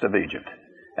midst of Egypt.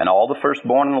 And all the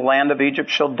firstborn in the land of Egypt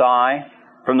shall die,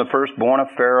 from the firstborn of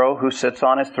Pharaoh who sits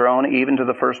on his throne, even to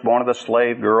the firstborn of the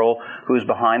slave girl who is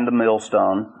behind the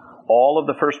millstone, all of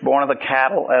the firstborn of the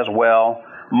cattle as well.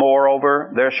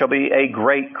 Moreover, there shall be a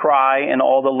great cry in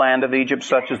all the land of Egypt,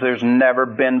 such as there's never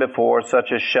been before,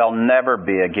 such as shall never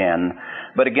be again.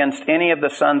 But against any of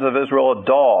the sons of Israel a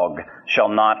dog shall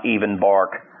not even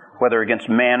bark, whether against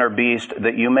man or beast,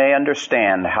 that you may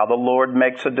understand how the Lord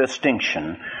makes a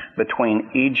distinction between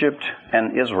Egypt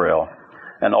and Israel.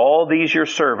 And all these your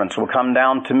servants will come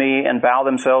down to me and bow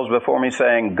themselves before me,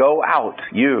 saying, Go out,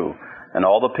 you, and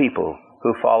all the people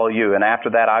who follow you. And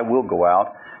after that I will go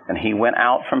out. And he went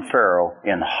out from Pharaoh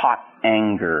in hot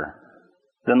anger.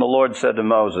 Then the Lord said to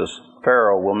Moses,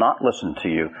 Pharaoh will not listen to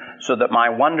you, so that my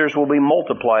wonders will be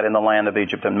multiplied in the land of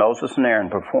Egypt. And Moses and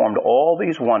Aaron performed all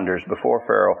these wonders before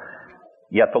Pharaoh.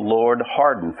 Yet the Lord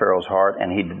hardened Pharaoh's heart,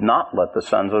 and he did not let the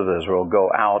sons of Israel go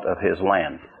out of his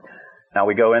land. Now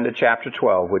we go into chapter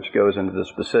 12, which goes into the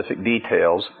specific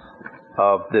details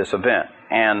of this event.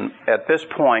 And at this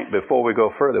point, before we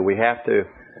go further,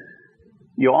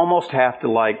 you almost have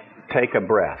to take a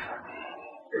breath.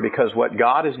 Because what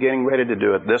God is getting ready to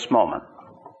do at this moment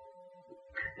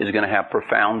is going to have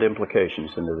profound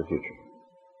implications into the future.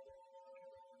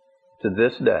 To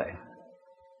this day,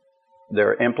 there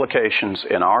are implications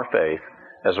in our faith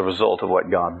as a result of what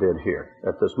God did here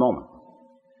at this moment.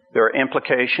 There are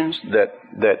implications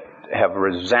that have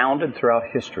resounded throughout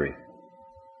history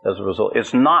as a result.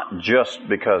 It's not just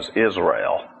because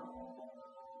Israel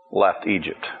left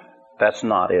Egypt. That's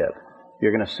not it.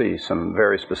 You're going to see some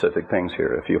very specific things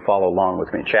here if you follow along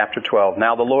with me. Chapter 12.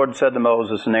 Now the Lord said to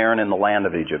Moses and Aaron in the land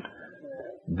of Egypt,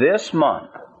 "This month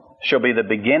shall be the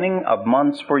beginning of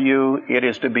months for you. It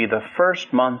is to be the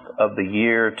first month of the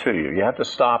year to you." You have to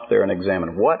stop there and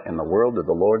examine, what in the world did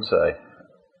the Lord say?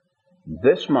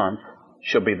 This month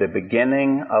shall be the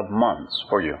beginning of months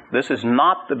for you. This is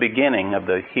not the beginning of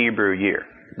the Hebrew year.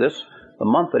 The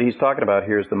month that he's talking about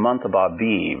here is the month of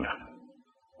Aviv,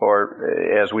 or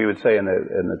as we would say in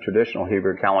the traditional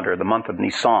Hebrew calendar, the month of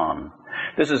Nisan.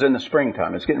 This is in the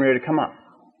springtime. It's getting ready to come up.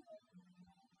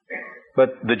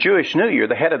 But the Jewish New Year,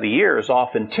 the head of the year, is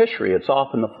off in Tishri. It's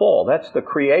off in the fall. That's the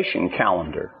creation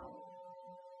calendar.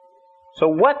 So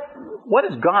what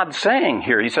is God saying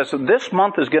here? He says, so this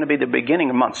month is going to be the beginning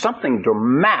of months. Something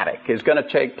dramatic is going to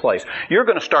take place. You're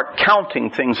going to start counting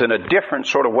things in a different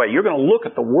sort of way. You're going to look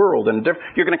at the world and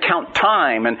you're going to count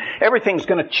time, and everything's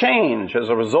going to change as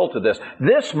a result of this.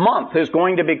 This month is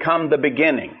going to become the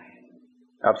beginning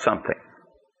of something.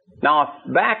 Now,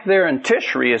 back there in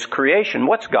Tishri is creation.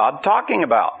 What's God talking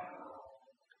about?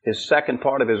 His second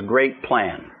part of his great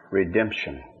plan,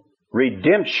 redemption.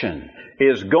 Redemption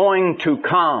is going to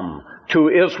come to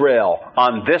Israel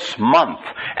on this month.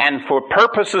 And for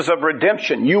purposes of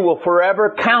redemption, you will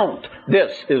forever count.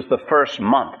 This is the first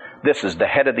month. This is the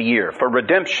head of the year. For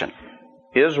redemption,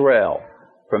 Israel,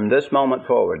 from this moment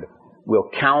forward, will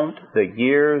count the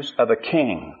years of a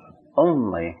king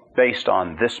only based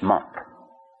on this month.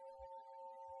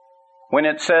 When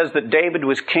it says that David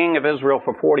was king of Israel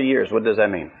for 40 years, what does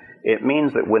that mean? It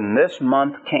means that when this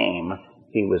month came,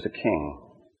 he was a king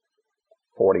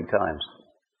 40 times.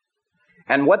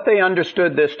 And what they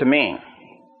understood this to mean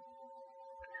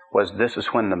was this is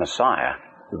when the Messiah,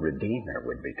 the Redeemer,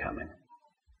 would be coming.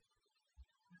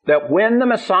 That when the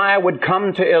Messiah would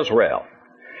come to Israel,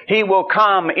 he will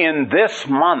come in this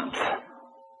month.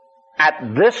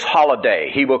 At this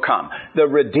holiday, he will come. The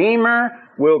Redeemer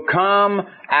will come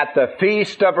at the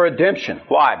Feast of Redemption.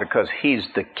 Why? Because he's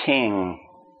the King.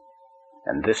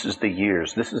 And this is the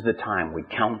years. This is the time we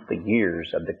count the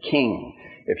years of the King.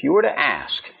 If you were to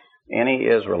ask any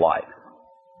Israelite,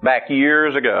 back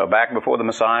years ago, back before the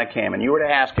Messiah came, and you were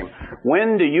to ask him,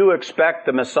 when do you expect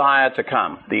the Messiah to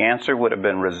come? The answer would have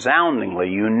been resoundingly,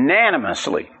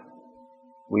 unanimously,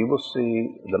 we will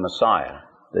see the Messiah.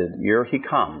 The year he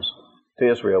comes to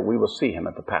Israel, we will see him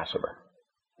at the Passover.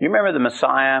 You remember the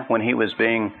Messiah when he was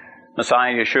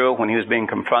Messiah Yeshua, when he was being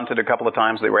confronted a couple of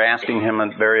times? They were asking him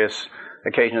on various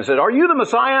occasions, said, "Are you the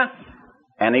Messiah?"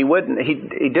 And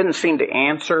he didn't seem to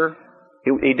answer.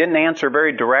 He didn't answer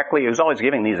very directly. He was always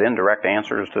giving these indirect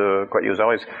answers to, he was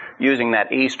always using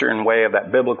that Eastern way of,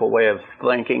 that biblical way of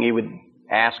thinking. He would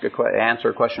answer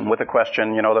a question with a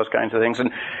question, those kinds of things.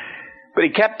 But he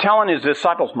kept telling his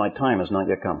disciples, my time has not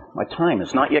yet come. My time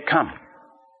has not yet come.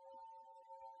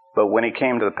 But when he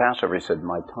came to the Passover, he said,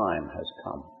 my time has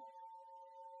come.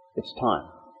 It's time.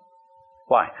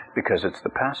 Why? Because it's the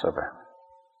Passover.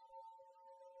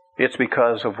 It's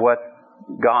because of what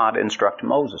God instructed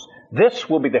Moses. This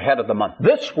will be the head of the month.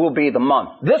 This will be the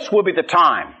month. This will be the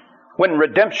time when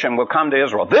redemption will come to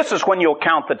Israel. This is when you'll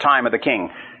count the time of the king.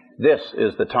 This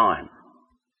is the time.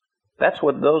 That's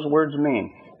what those words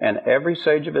mean. And every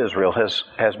sage of Israel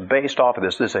has based off of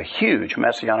this. This is a huge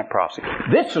messianic prophecy.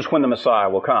 This is when the Messiah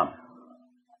will come.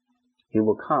 He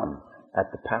will come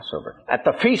at the Passover. At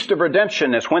the Feast of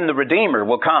Redemption is when the Redeemer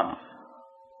will come.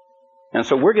 And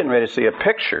so we're getting ready to see a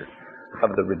picture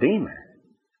of the Redeemer,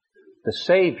 the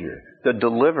Savior, the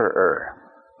Deliverer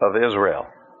of Israel.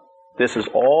 This is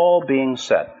all being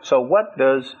set. So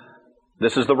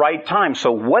this is the right time.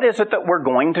 So what is it that we're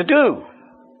going to do?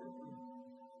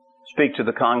 Speak to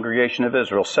the congregation of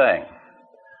Israel, saying,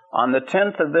 on the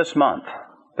 10th of this month,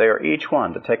 they are each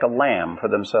one to take a lamb for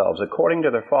themselves, according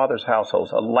to their father's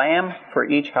households, a lamb for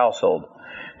each household.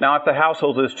 Now, if the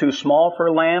household is too small for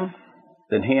a lamb,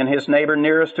 then he and his neighbor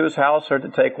nearest to his house are to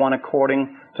take one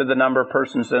according to the number of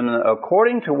persons in it.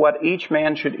 According to what each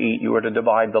man should eat, you are to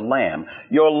divide the lamb.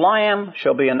 Your lamb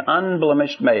shall be an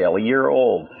unblemished male, a year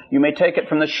old. You may take it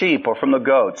from the sheep or from the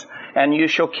goats, and you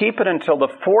shall keep it until the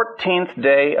 14th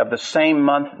day of the same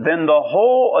month. Then the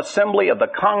whole assembly of the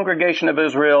congregation of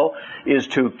Israel is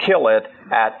to kill it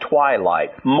at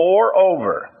twilight.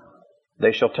 Moreover,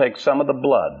 they shall take some of the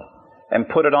blood and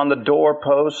put it on the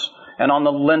doorposts and on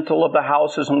the lintel of the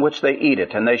houses in which they eat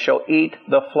it. And they shall eat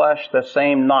the flesh the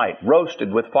same night,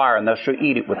 roasted with fire, and they shall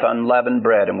eat it with unleavened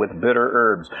bread and with bitter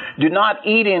herbs. Do not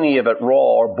eat any of it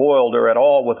raw or boiled or at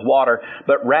all with water,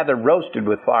 but rather roasted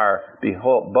with fire.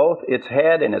 Behold, both its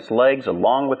head and its legs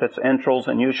along with its entrails,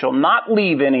 and you shall not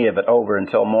leave any of it over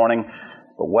until morning.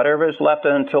 But whatever is left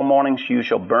until morning you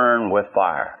shall burn with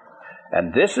fire.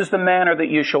 And this is the manner that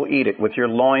you shall eat it, with your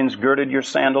loins girded, your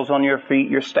sandals on your feet,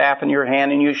 your staff in your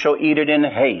hand, and you shall eat it in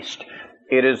haste.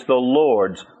 It is the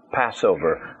Lord's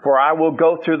Passover. For I will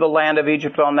go through the land of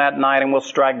Egypt on that night, and will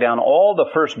strike down all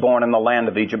the firstborn in the land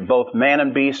of Egypt, both man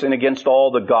and beast, and against all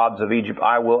the gods of Egypt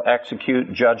I will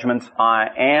execute judgments. I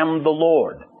am the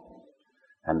Lord.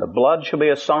 And the blood shall be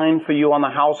a sign for you on the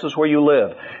houses where you live.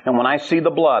 And when I see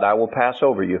the blood, I will pass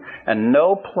over you. And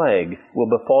no plague will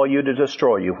befall you to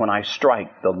destroy you when I strike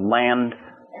the land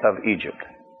of Egypt.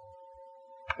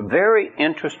 Very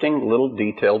interesting little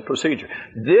detailed procedure.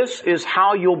 This is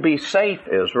how you'll be safe,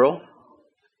 Israel.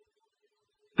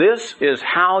 This is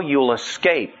how you'll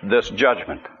escape this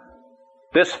judgment.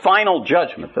 This final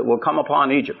judgment that will come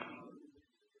upon Egypt.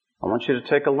 I want you to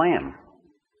take a lamb.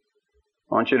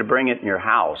 I want you to bring it in your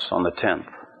house on the 10th.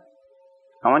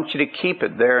 I want you to keep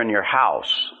it there in your house.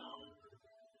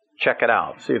 Check it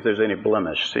out. See if there's any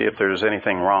blemish. See if there's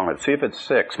anything wrong with it. See if it's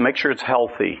sick. Make sure it's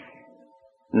healthy.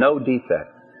 No defect.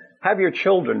 Have your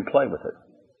children play with it.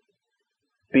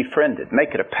 Befriend it.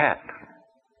 Make it a pet.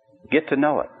 Get to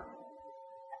know it.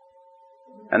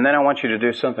 And then I want you to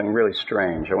do something really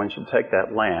strange. I want you to take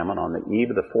that lamb, and on the eve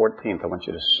of the 14th, I want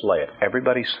you to slay it.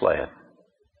 Everybody slay it.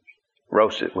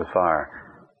 Roast it with fire.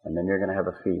 And then you're going to have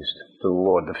a feast to the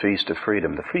Lord, the feast of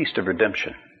freedom, the feast of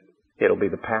redemption. It'll be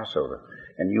the Passover.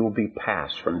 And you will be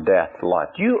passed from death to life.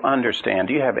 Do you understand?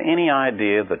 Do you have any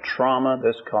idea the trauma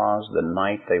this caused the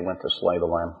night they went to slay the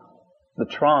lamb? The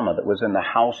trauma that was in the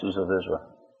houses of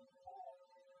Israel.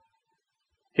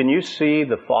 Can you see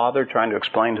the father trying to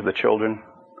explain to the children,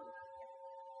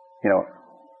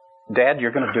 Dad,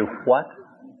 you're going to do what?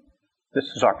 This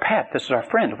is our pet. This is our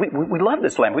friend. We love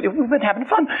this lamb. We've been having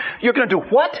fun. You're going to do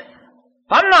what?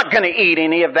 I'm not going to eat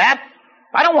any of that.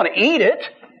 I don't want to eat it.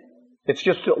 It's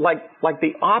just like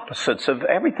the opposites of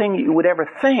everything you would ever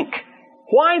think.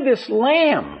 Why this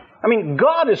lamb? I mean,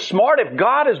 God is smart. If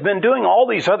God has been doing all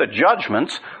these other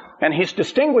judgments, and He's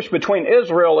distinguished between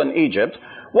Israel and Egypt,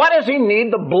 why does He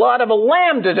need the blood of a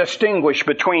lamb to distinguish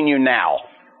between you now?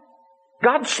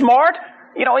 God's smart.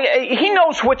 He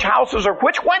knows which houses are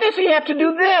which. Why does He have to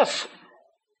do this?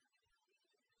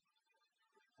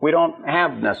 We don't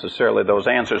have necessarily those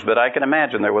answers, but I can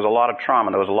imagine there was a lot of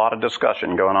trauma. There was a lot of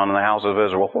discussion going on in the house of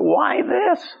Israel. Why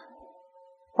this?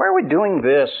 Why are we doing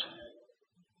this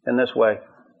in this way?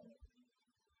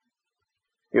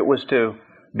 It was to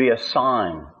be a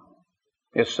sign.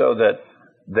 It's so that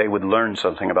they would learn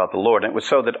something about the Lord. And it was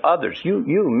so that others, you,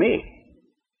 me,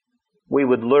 we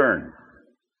would learn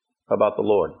about the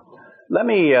Lord. Let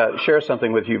me share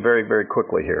something with you very, very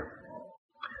quickly here.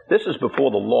 This is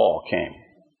before the law came.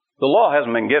 The law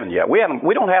hasn't been given yet. We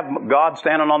don't have God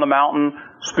standing on the mountain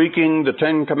speaking the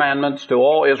 10 Commandments to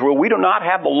all Israel. We do not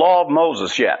have the law of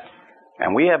Moses yet.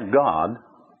 And we have God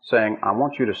saying, I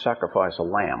want you to sacrifice a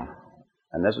lamb.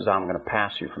 And this is how I'm going to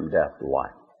pass you from death to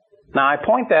life. Now, I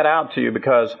point that out to you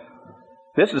because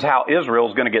this is how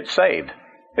Israel's going to get saved.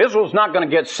 Israel's not going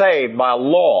to get saved by a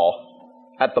law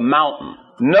at the mountain.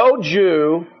 No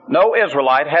Jew, no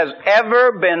Israelite has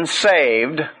ever been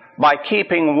saved by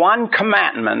keeping one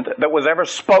commandment that was ever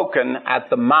spoken at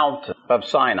the mountain of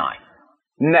Sinai.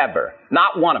 Never.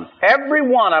 Not one of them. Every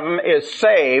one of them is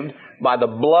saved by the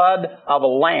blood of a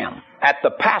lamb at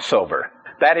the Passover.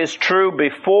 That is true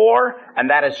before, and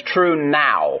that is true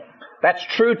now. That's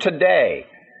true today.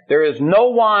 There is no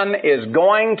one is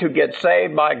going to get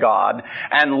saved by God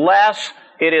unless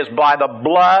it is by the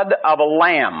blood of a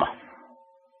lamb.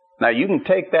 Now, you can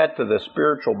take that to the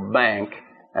spiritual bank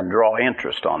and draw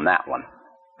interest on that one.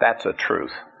 That's a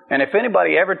truth. And if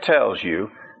anybody ever tells you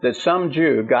that some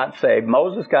Jew got saved,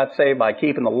 Moses got saved by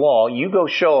keeping the law, you go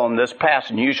show them this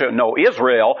passage and you show, no,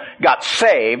 Israel got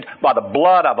saved by the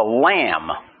blood of a lamb.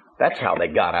 That's how they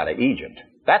got out of Egypt.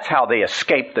 That's how they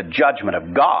escaped the judgment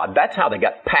of God. That's how they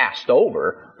got passed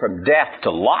over from death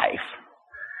to life.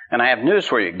 And I have news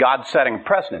for you. God's setting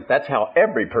precedent. That's how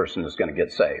every person is going to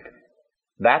get saved.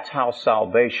 That's how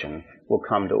salvation will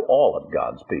come to all of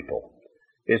God's people.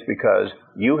 Is because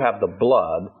you have the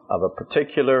blood of a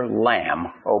particular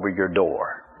lamb over your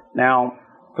door. Now,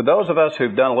 for those of us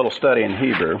who've done a little study in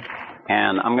Hebrew,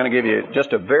 and I'm going to give you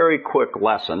just a very quick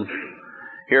lesson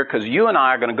here, because you and I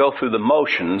are going to go through the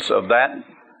motions of that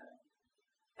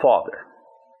Father.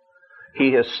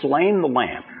 He has slain the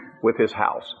lamb with his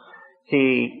house.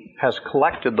 He has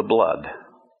collected the blood.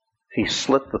 He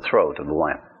slit the throat of the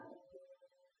lamb.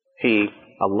 He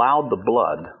allowed the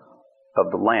blood of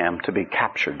the lamb to be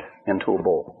captured into a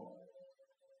bowl.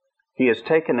 He has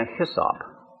taken a hyssop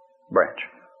branch,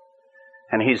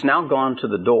 and he's now gone to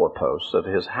the doorposts of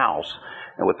his house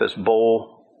and with this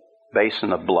bowl,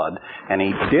 basin of blood, and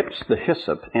he dips the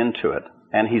hyssop into it,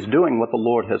 and he's doing what the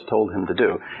Lord has told him to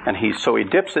do. And so he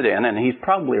dips it in, and he's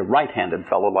probably a right-handed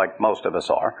fellow like most of us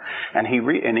are, and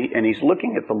he's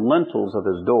looking at the lintels of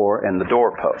his door and the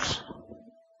doorposts.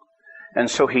 And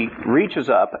so he reaches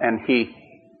up and he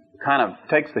kind of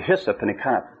takes the hyssop and he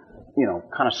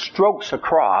kind of strokes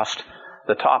across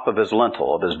the top of his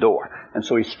lintel of his door. And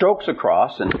so he strokes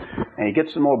across and he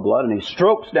gets some more blood and he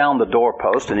strokes down the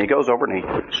doorpost, and he goes over and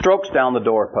he strokes down the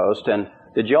doorpost. And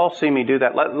did you all see me do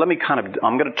that? Let me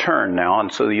I'm going to turn now,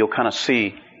 and so you'll kind of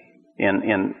see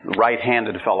in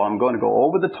right-handed fellow, I'm going to go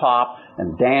over the top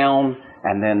and down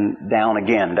and then down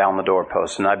again, down the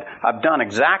doorpost. And I've done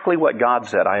exactly what God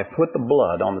said. I have put the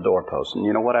blood on the doorpost. And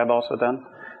you know what I've also done?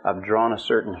 I've drawn a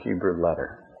certain Hebrew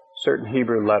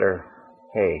letter.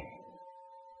 Hey.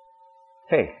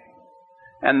 Hey.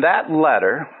 And that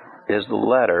letter is the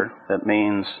letter that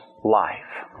means life.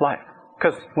 Life.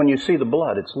 Because when you see the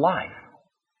blood, it's life.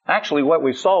 Actually, what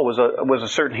we saw was a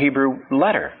certain Hebrew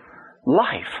letter.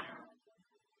 Life.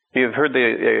 You've heard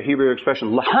the Hebrew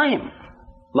expression, l'chaim.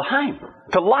 L'chaim.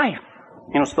 To life.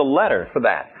 It's the letter for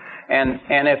that.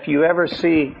 And if you ever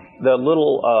see the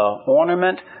little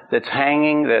ornament that's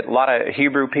hanging, that a lot of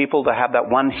Hebrew people, to have that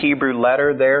one Hebrew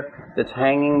letter there that's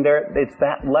hanging there, it's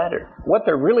that letter. What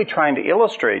they're really trying to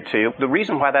illustrate to you, the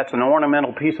reason why that's an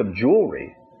ornamental piece of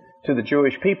jewelry to the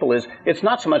Jewish people is, it's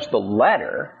not so much the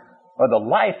letter or the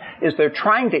life, is they're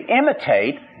trying to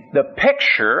imitate the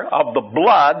picture of the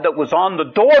blood that was on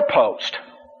the doorpost.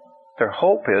 Their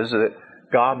hope is that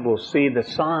God will see the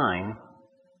sign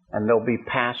and they'll be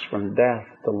passed from death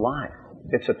to life.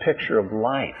 It's a picture of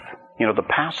life. The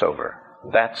Passover.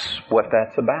 That's what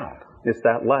that's about. It's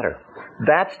that letter.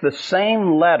 That's the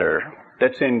same letter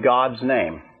that's in God's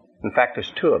name. In fact,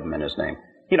 there's two of them in His name.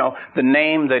 The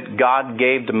name that God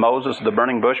gave to Moses, the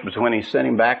burning bush, was when He sent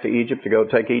him back to Egypt to go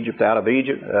take Egypt out of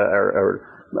Egypt,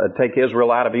 take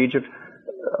Israel out of Egypt.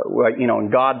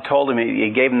 And God told him,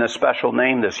 He gave him this special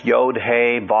name, this Yod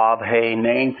He Vav He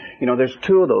name. There's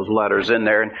two of those letters in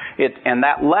there, and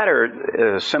that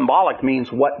letter, symbolic,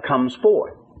 means what comes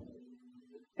forth.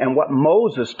 And what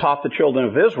Moses taught the children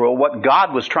of Israel, what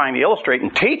God was trying to illustrate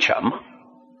and teach them,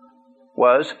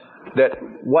 was that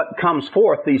what comes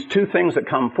forth, these two things that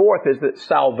come forth, is that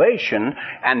salvation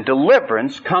and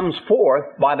deliverance comes forth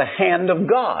by the hand of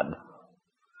God.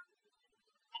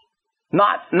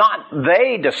 Not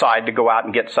they decide to go out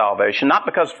and get salvation, not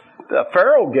because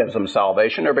Pharaoh gives them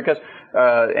salvation or because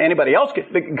anybody else gets,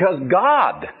 because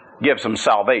God gives them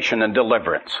salvation and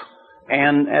deliverance.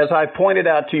 And as I pointed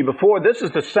out to you before, this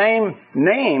is the same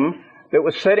name that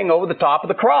was sitting over the top of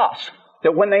the cross.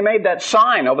 That when they made that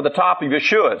sign over the top of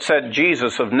Yeshua, it said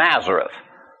Jesus of Nazareth,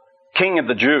 King of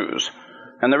the Jews.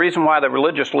 And the reason why the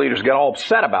religious leaders get all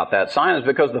upset about that sign is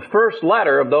because the first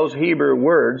letter of those Hebrew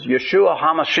words, Yeshua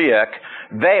HaMashiach,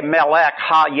 Ve Melech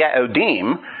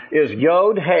HaYehudim, is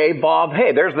Yod He Vav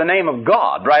He. There's the name of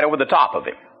God right over the top of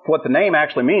it. What the name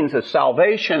actually means is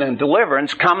salvation and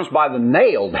deliverance comes by the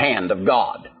nailed hand of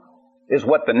God, is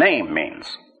what the name means.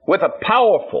 With a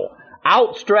powerful,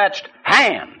 outstretched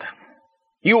hand,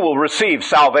 you will receive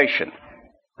salvation.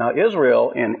 Now,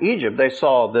 Israel in Egypt, they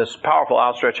saw this powerful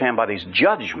outstretched hand by these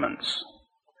judgments.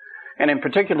 And in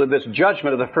particular, this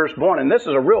judgment of the firstborn. And this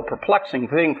is a real perplexing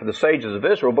thing for the sages of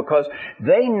Israel, because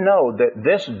they know that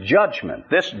this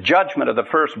judgment of the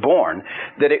firstborn,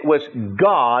 that it was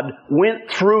God went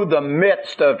through the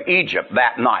midst of Egypt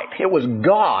that night. It was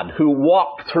God who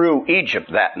walked through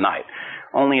Egypt that night.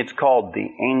 Only it's called the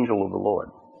angel of the Lord.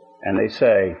 And they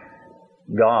say,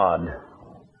 God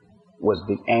was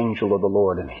the angel of the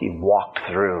Lord, and He walked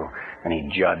through and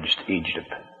He judged Egypt.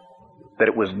 That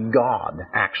it was God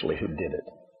actually who did it.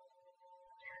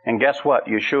 And guess what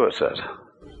Yeshua says?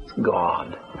 It's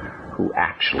God who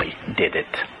actually did it.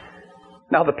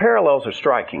 Now the parallels are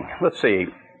striking. Let's see.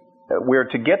 We're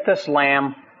to get this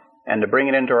lamb and to bring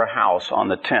it into her house on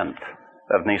the 10th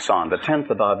of Nisan, the 10th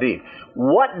of Aviv.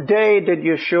 What day did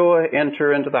Yeshua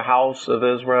enter into the house of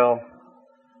Israel?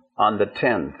 On the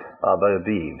 10th of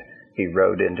Aviv, he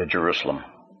rode into Jerusalem.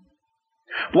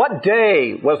 What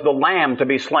day was the lamb to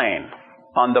be slain?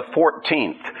 On the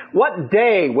 14th. What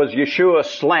day was Yeshua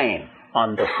slain?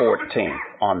 On the 14th,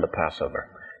 on the Passover.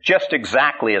 Just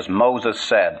exactly as Moses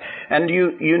said. And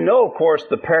you know, of course,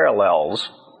 the parallels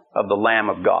of the Lamb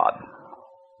of God.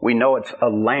 We know it's a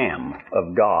Lamb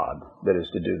of God that is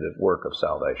to do the work of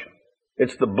salvation.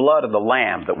 It's the blood of the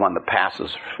Lamb, the one that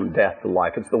passes from death to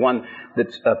life. It's the one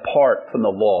that's apart from the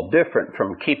law, different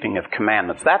from keeping of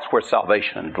commandments. That's where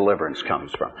salvation and deliverance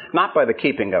comes from. Not by the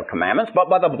keeping of commandments, but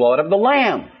by the blood of the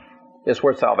Lamb is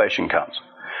where salvation comes.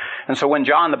 And so when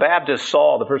John the Baptist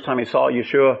saw, the first time he saw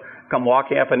Yeshua come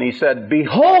walking up, and he said,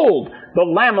 "Behold, the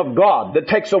Lamb of God that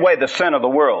takes away the sin of the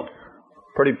world."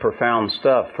 Pretty profound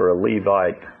stuff for a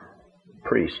Levite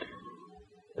priest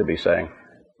to be saying.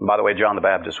 And by the way, John the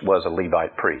Baptist was a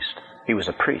Levite priest. He was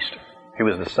a priest. He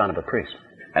was the son of a priest.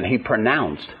 And he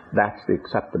pronounced, that's the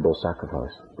acceptable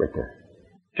sacrifice right there.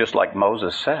 Just like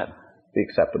Moses said, the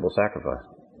acceptable sacrifice.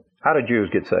 How did Jews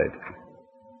get saved?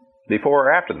 Before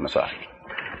or after the Messiah?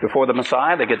 Before the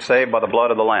Messiah, they get saved by the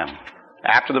blood of the Lamb.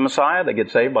 After the Messiah, they get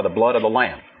saved by the blood of the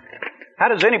Lamb. How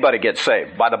does anybody get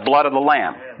saved? By the blood of the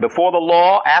Lamb. Before the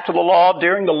law, after the law,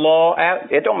 during the law,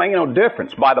 it don't make no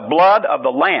difference. By the blood of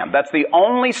the Lamb. That's the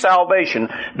only salvation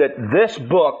that this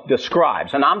book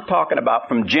describes. And I'm talking about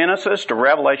from Genesis to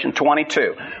Revelation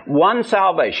 22. One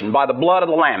salvation by the blood of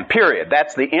the Lamb, period.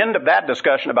 That's the end of that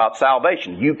discussion about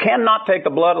salvation. You cannot take the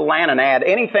blood of the Lamb and add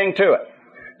anything to it.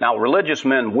 Now, religious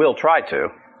men will try to,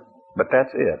 but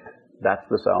that's it. That's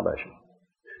the salvation.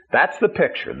 That's the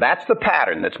picture. That's the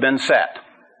pattern that's been set.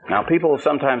 Now, people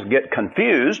sometimes get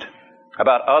confused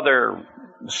about other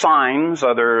signs,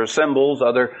 other symbols,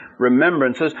 other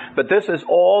remembrances, but this is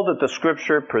all that the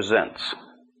Scripture presents.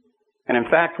 And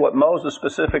in fact, what Moses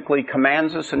specifically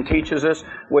commands us and teaches us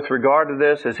with regard to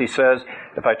this is he says,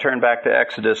 if I turn back to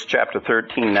Exodus chapter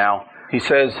 13 now, he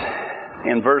says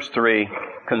in verse 3,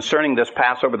 concerning this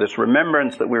Passover, this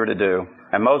remembrance that we were to do,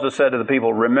 and Moses said to the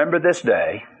people, "Remember this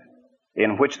day,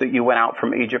 in which that you went out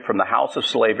from Egypt, from the house of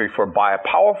slavery, for by a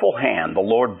powerful hand the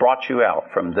Lord brought you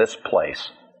out from this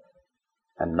place,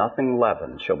 and nothing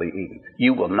leavened shall be eaten."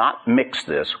 You will not mix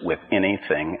this with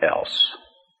anything else.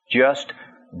 Just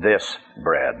this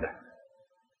bread.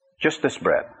 Just this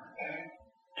bread.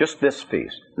 Just this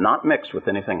feast. Not mixed with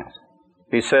anything else.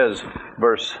 He says,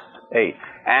 verse 8,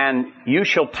 "And you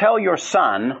shall tell your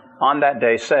son on that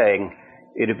day, saying,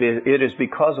 it is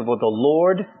because of what the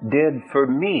Lord did for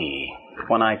me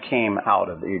when I came out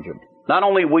of Egypt." Not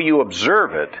only will you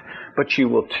observe it, but you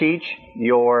will teach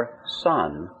your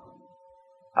son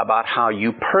about how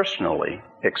you personally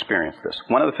experience this.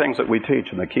 One of the things that we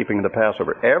teach in the keeping of the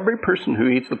Passover, every person who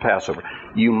eats the Passover,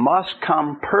 you must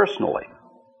come personally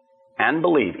and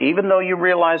believe. Even though you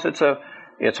realize it's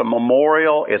a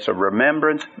memorial, it's a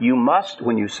remembrance, you must,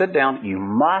 when you sit down, you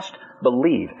must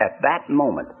believe at that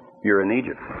moment you're in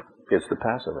Egypt. It's the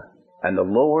Passover. And the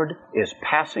Lord is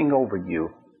passing over you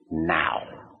now.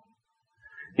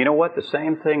 You know what? The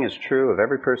same thing is true of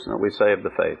every person that we say of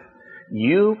the faith.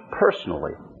 You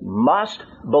personally must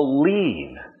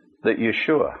believe that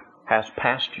Yeshua has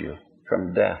passed you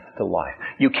from death to life.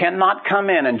 You cannot come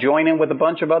in and join in with a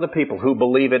bunch of other people who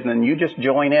believe it and then you just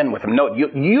join in with them. No,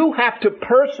 you have to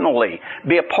personally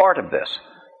be a part of this.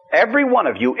 Every one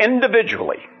of you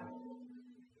individually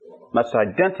must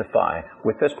identify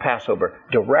with this Passover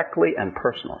directly and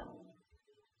personally.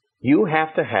 You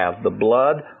have to have the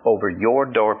blood over your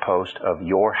doorpost of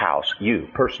your house, you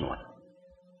personally,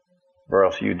 or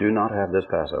else you do not have this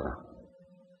Passover.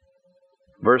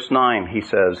 Verse 9, he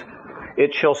says,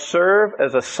 "It shall serve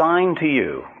as a sign to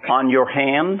you on your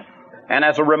hand and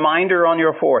as a reminder on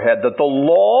your forehead, that the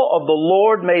law of the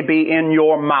Lord may be in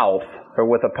your mouth, for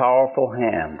with a powerful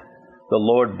hand the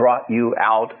Lord brought you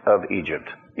out of Egypt."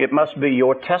 It must be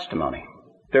your testimony.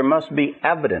 There must be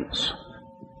evidence.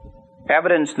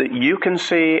 Evidence that you can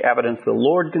see, evidence the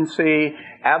Lord can see,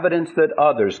 evidence that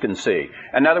others can see.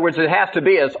 In other words, it has to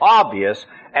be as obvious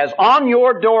as on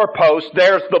your doorpost,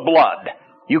 there's the blood.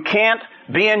 You can't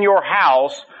be in your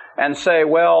house and say,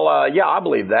 well, yeah, I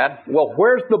believe that. Well,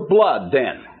 where's the blood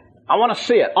then? I want to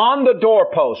see it. On the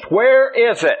doorpost, where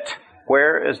is it?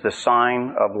 Where is the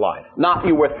sign of life? Not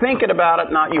you were thinking about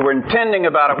it, not you were intending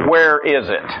about it. Where is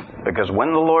it? Because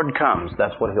when the Lord comes,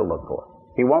 that's what He'll look for.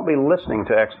 He won't be listening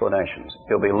to explanations.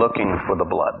 He'll be looking for the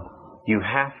blood. You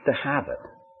have to have it.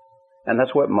 And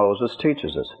that's what Moses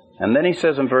teaches us. And then he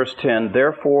says in verse 10,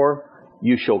 "Therefore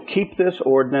You shall keep this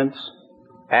ordinance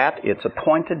at its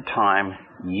appointed time,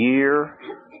 year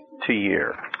to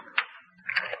year.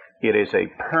 It is a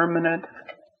permanent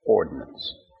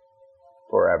ordinance.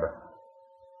 Forever.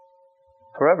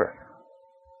 Forever.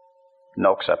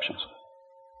 No exceptions.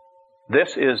 This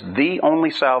is the only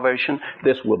salvation.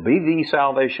 This will be the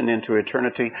salvation into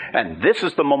eternity. And this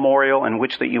is the memorial in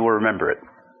which that you will remember it.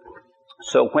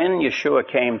 So when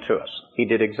Yeshua came to us, He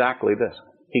did exactly this.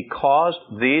 He caused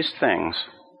these things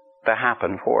to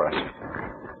happen for us.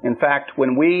 In fact,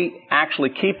 when we actually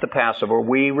keep the Passover,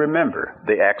 we remember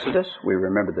the Exodus. We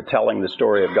remember the telling the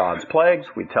story of God's plagues.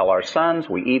 We tell our sons.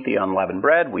 We eat the unleavened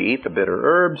bread. We eat the bitter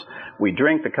herbs. We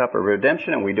drink the cup of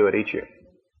redemption, and we do it each year.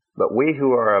 But we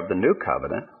who are of the new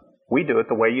covenant, we do it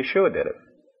the way Yeshua did it.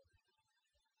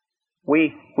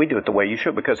 We do it the way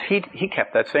Yeshua, because he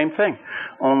kept that same thing.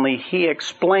 Only He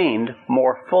explained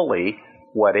more fully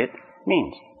what it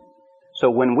means. So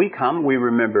when we come, we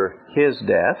remember His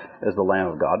death as the Lamb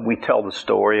of God. We tell the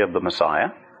story of the Messiah.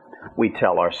 We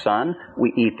tell our son.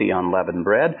 We eat the unleavened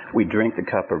bread. We drink the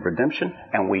cup of redemption.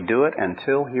 And we do it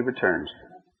until He returns.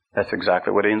 That's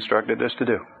exactly what He instructed us to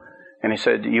do. And He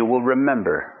said, you will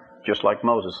remember, just like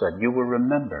Moses said, you will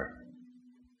remember.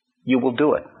 You will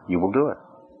do it. You will do it.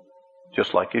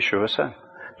 Just like Yeshua said.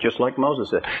 Just like Moses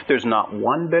said. There's not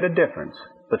one bit of difference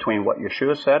between what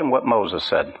Yeshua said and what Moses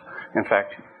said. In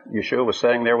fact, Yeshua was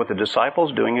sitting there with the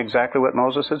disciples doing exactly what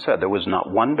Moses had said. There was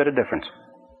not one bit of difference.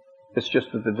 It's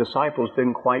just that the disciples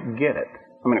didn't quite get it.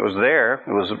 I mean, it was there.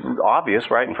 It was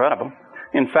obvious right in front of them.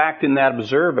 In fact, in that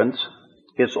observance,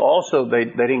 it's also, they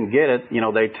didn't get it. You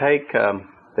know, they take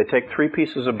 3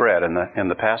 pieces of bread in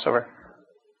the Passover.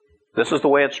 This is the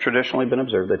way it's traditionally been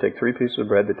observed. They take 3 pieces of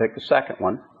bread. They take the second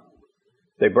one.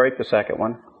 They break the second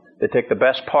one. They take the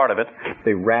best part of it.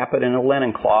 They wrap it in a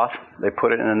linen cloth. They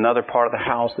put it in another part of the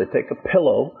house. They take a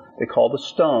pillow they call the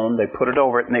stone. They put it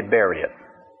over it and they bury it.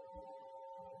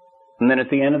 And then at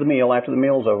the end of the meal, after the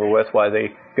meal's over with, why they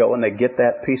go and they get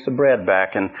that piece of bread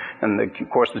back. And of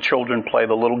course, the children play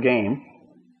the little game.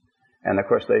 And of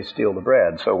course, they steal the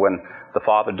bread. So when the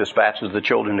father dispatches the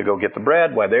children to go get the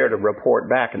bread, why they're to report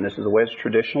back. And this is the way it's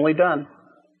traditionally done.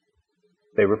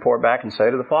 They report back and say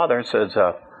to the father, it says,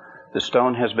 the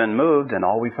stone has been moved, and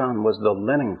all we found was the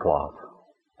linen cloth.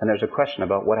 And there's a question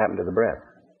about what happened to the bread.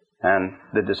 And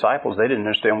the disciples, they didn't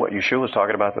understand what Yeshua was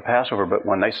talking about the Passover, but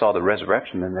when they saw the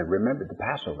resurrection, then they remembered the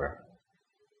Passover.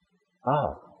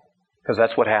 Oh, because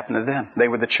that's what happened to them. They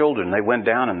were the children. They went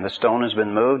down, and the stone has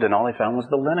been moved, and all they found was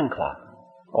the linen cloth.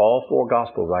 All 4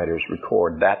 gospel writers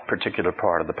record that particular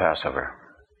part of the Passover.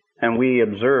 And we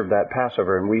observe that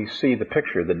Passover, and we see the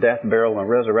picture, the death, burial, and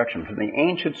resurrection. From the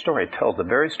ancient story, it tells the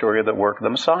very story of the work of the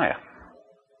Messiah.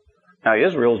 Now,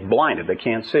 Israel's blinded. They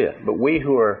can't see it. But we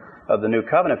who are of the New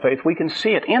Covenant faith, we can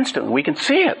see it instantly. We can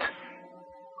see it.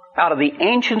 Out of the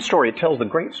ancient story, it tells the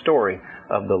great story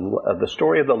of the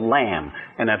story of the Lamb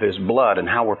and of His blood and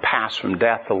how we're passed from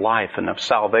death to life and of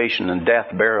salvation and death,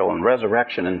 burial, and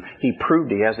resurrection. And He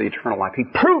proved He has the eternal life. He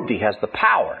proved He has the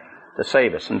power to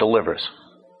save us and deliver us.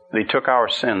 He took our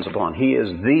sins upon. He is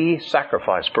the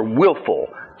sacrifice for willful,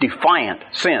 defiant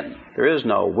sin. There is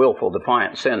no willful,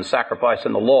 defiant sin sacrifice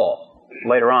in the law.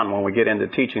 Later on, when we get into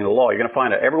teaching the law, you're going to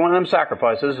find out every one of them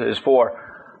sacrifices is for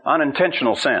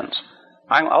unintentional sins.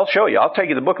 I'll show you. I'll take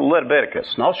you the book of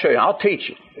Leviticus, and I'll show you. I'll teach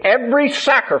you. Every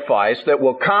sacrifice that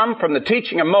will come from the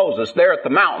teaching of Moses there at the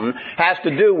mountain has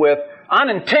to do with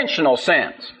unintentional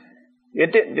sins.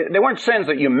 They weren't sins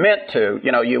that you meant to,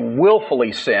 you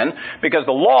willfully sin, because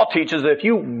the law teaches that if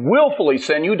you willfully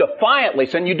sin, you defiantly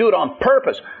sin, you do it on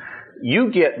purpose,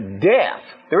 you get death.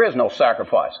 There is no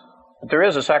sacrifice. But there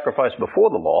is a sacrifice before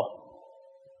the law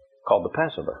called the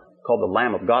Passover, called the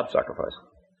Lamb of God sacrifice.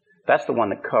 That's the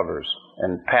one that covers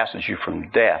and passes you from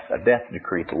death, a death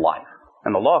decree, to life.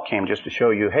 And the law came just to show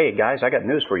you, hey guys, I got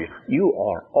news for you. You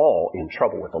are all in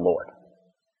trouble with the Lord.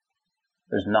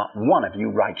 There's not one of you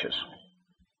righteous.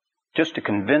 Just to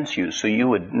convince you so you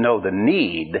would know the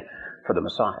need for the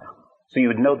Messiah. So you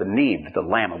would know the need for the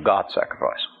Lamb of God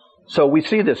sacrifice. So we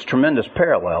see this tremendous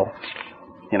parallel,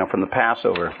 from the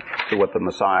Passover to what the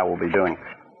Messiah will be doing.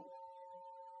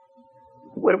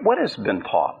 What has been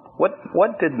taught?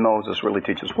 What did Moses really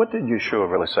teach us? What did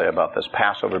Yeshua really say about this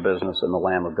Passover business and the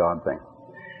Lamb of God thing?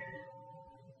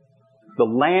 The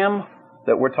Lamb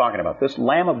that we're talking about, this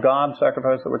Lamb of God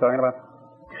sacrifice that we're talking about,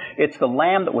 it's the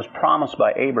lamb that was promised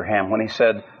by Abraham when he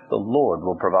said, the Lord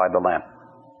will provide the lamb.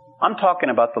 I'm talking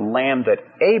about the lamb that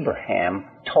Abraham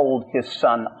told his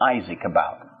son Isaac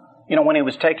about. When he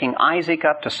was taking Isaac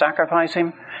up to sacrifice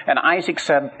him, and Isaac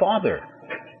said, Father,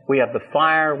 we have the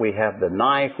fire, we have the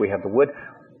knife, we have the wood.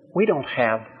 We don't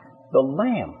have the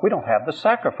lamb. We don't have the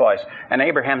sacrifice. And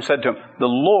Abraham said to him, the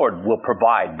Lord will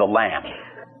provide the lamb.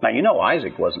 Now, you know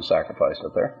Isaac wasn't sacrificed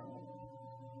up there.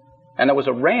 And there was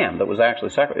a ram that was actually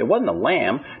sacrificed. It wasn't a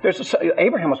lamb.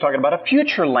 Abraham was talking about a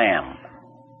future lamb.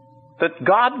 That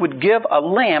God would give a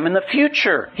lamb in the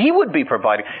future. He would be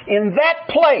providing. In that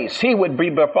place, He would be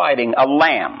providing a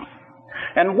lamb.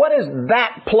 And what is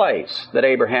that place that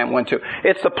Abraham went to?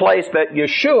 It's the place that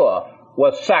Yeshua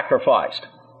was sacrificed.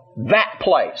 That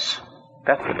place.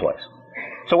 That's the place.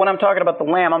 So when I'm talking about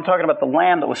the lamb, I'm talking about the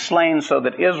lamb that was slain so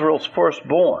that Israel's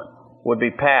firstborn would be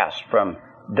passed from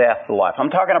death to life. I'm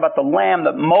talking about the lamb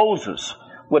that Moses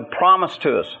would promise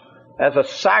to us as a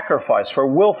sacrifice for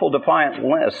willful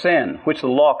defiant sin, which the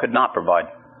law could not provide.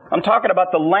 I'm talking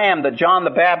about the lamb that John the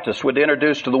Baptist would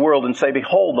introduce to the world and say,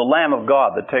 behold, the Lamb of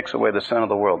God that takes away the sin of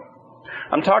the world.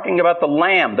 I'm talking about the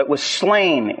lamb that was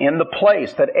slain in the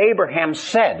place that Abraham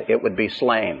said it would be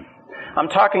slain. I'm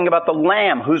talking about the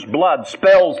lamb whose blood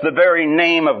spells the very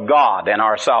name of God and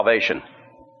our salvation.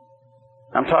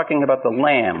 I'm talking about the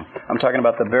lamb. I'm talking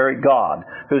about the very God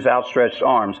whose outstretched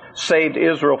arms saved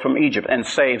Israel from Egypt and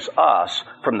saves us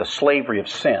from the slavery of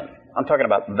sin. I'm talking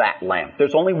about that lamb.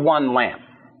 There's only one lamb.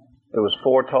 It was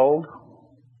foretold,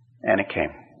 and it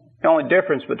came. The only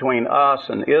difference between us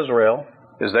and Israel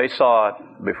is they saw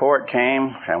it before it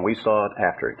came, and we saw it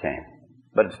after it came.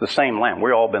 But it's the same lamb.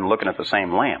 We've all been looking at the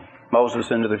same lamb.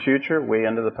 Moses into the future, we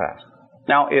into the past.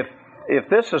 Now, if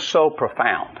this is so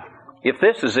profound, if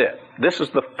this is it, this is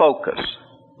the focus,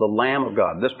 the Lamb of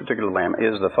God, this particular lamb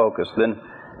is the focus, then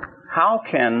how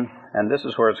can, and this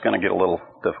is where it's going to get a little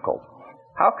difficult,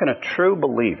 how can a true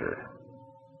believer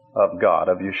of God,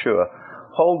 of Yeshua,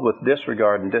 hold with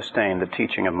disregard and disdain the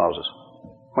teaching of Moses,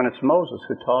 when it's Moses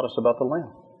who taught us about the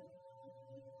Lamb?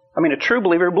 I mean, a true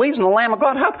believer who believes in the Lamb of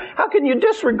God, how can you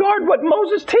disregard what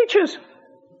Moses teaches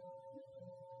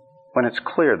when it's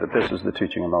clear that this is the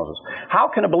teaching of Moses? How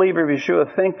can a believer of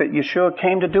Yeshua think that Yeshua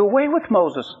came to do away with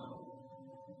Moses?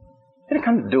 He didn't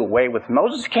come to do away with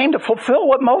Moses. He came to fulfill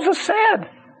what Moses said.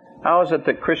 How is it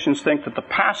that Christians think that the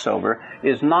Passover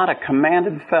is not a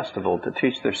commanded festival to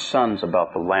teach their sons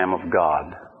about the Lamb of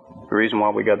God? The reason why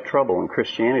we got trouble in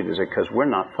Christianity is because we're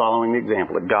not following the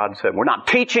example that God said. We're not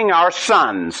teaching our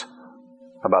sons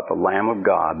about the Lamb of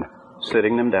God,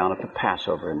 sitting them down at the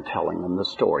Passover and telling them the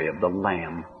story of the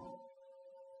Lamb.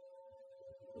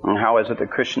 And how is it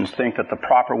that Christians think that the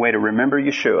proper way to remember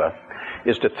Yeshua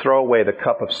is to throw away the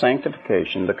cup of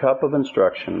sanctification, the cup of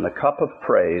instruction, the cup of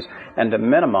praise, and to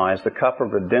minimize the cup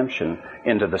of redemption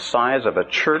into the size of a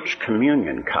church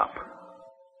communion cup?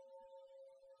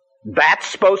 That's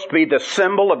supposed to be the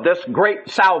symbol of this great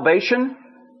salvation?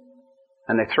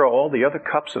 And they throw all the other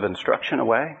cups of instruction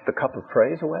away, the cup of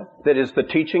praise away, that is the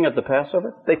teaching of the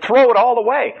Passover? They throw it all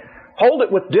away, hold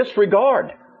it with disregard.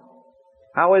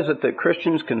 How is it that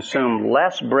Christians consume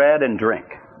less bread and drink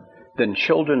than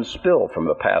children spill from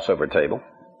the Passover table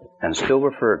and still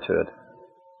refer to it,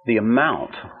 the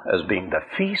amount, as being the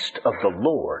feast of the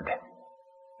Lord?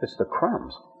 It's the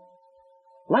crumbs.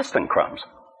 Less than crumbs.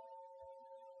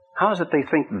 How is it they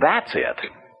think that's it?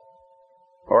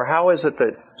 Or how is it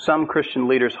that some Christian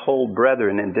leaders hold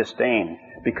brethren in disdain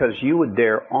because you would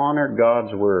dare honor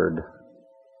God's word,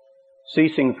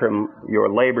 ceasing from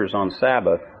your labors on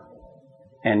Sabbath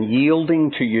and yielding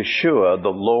to Yeshua, the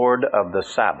Lord of the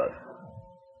Sabbath?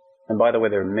 And by the way,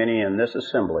 there are many in this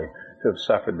assembly who have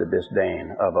suffered the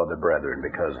disdain of other brethren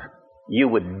because you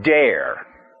would dare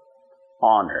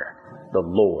honor the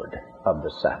Lord of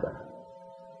the Sabbath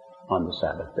on the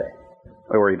Sabbath day.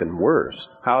 Or even worse,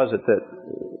 how is it that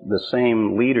the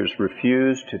same leaders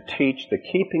refuse to teach the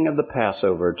keeping of the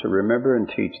Passover, to remember and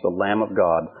teach the Lamb of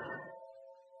God,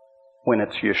 when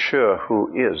it's Yeshua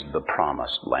who is the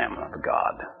promised Lamb of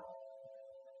God?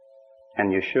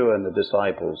 And Yeshua and the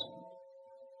disciples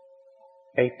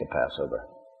ate the Passover.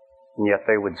 And yet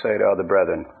they would say to other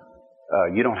brethren,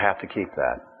 you don't have to keep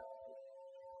that.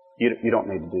 You don't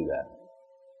need to do that.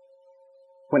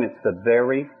 When it's the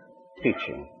very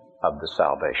teaching of the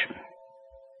salvation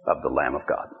of the Lamb of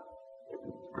God.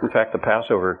 In fact, the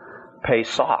Passover,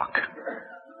 Pesach,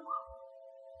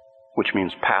 which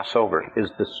means Passover, is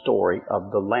the story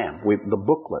of the Lamb. The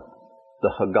booklet,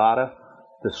 the Haggadah,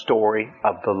 the story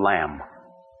of the Lamb.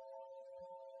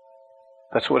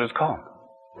 That's what it's called.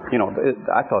 You know,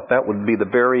 I thought that would be the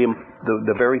very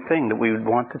thing that we would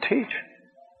want to teach.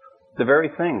 The very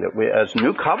thing that we, as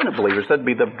New Covenant believers, that'd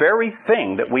be the very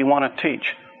thing that we want to teach.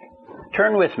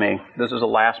 Turn with me. This is the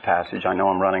last passage. I know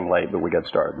I'm running late, but we got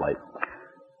started late.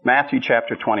 Matthew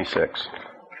chapter 26.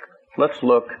 Let's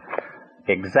look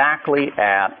exactly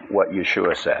at what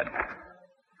Yeshua said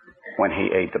when he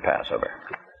ate the Passover.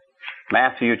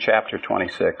 Matthew chapter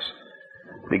 26,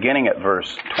 beginning at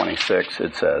verse 26,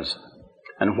 it says,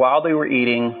 "And while they were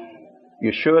eating,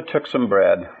 Yeshua took some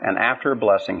bread, and after a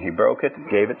blessing, he broke it,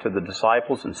 gave it to the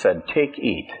disciples, and said, 'Take,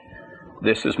 eat.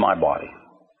 This is my body.'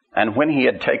 And when he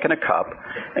had taken a cup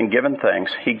and given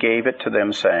thanks, he gave it to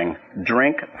them, saying,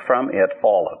 'Drink from it,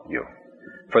 all of you.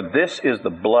 For this is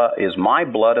my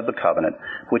blood of the covenant,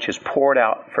 which is poured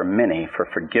out for many for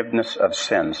forgiveness of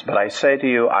sins. But I say to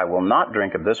you, I will not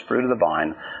drink of this fruit of the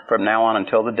vine from now on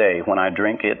until the day when I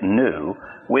drink it new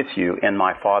with you in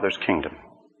my Father's kingdom.'"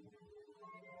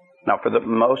 Now, for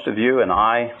most of you, and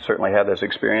I certainly had this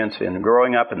experience in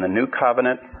growing up in the New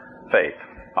Covenant faith,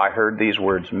 I heard these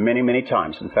words many, many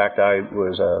times. In fact, I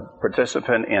was a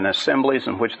participant in assemblies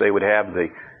in which they would have the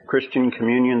Christian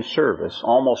communion service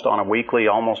almost on a weekly,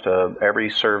 every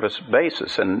service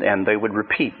basis, and they would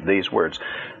repeat these words.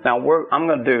 Now, I'm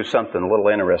going to do something a little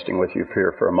interesting with you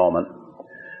here for a moment.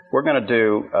 We're going to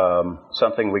do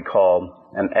something we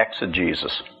call an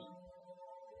exegesis.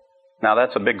 Now,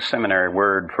 that's a big seminary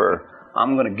word for,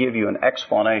 I'm going to give you an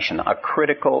explanation, a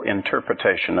critical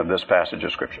interpretation of this passage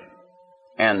of Scripture.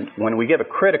 And when we give a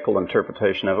critical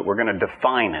interpretation of it, we're going to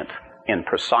define it in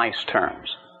precise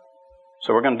terms.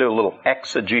 So we're going to do a little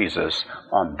exegesis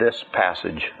on this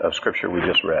passage of Scripture we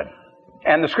just read.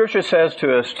 And the Scripture says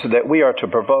to us that we are to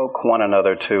provoke one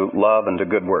another to love and to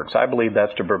good works. I believe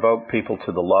that's to provoke people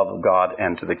to the love of God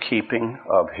and to the keeping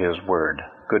of His Word.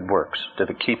 Good works, to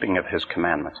the keeping of His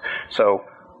commandments. So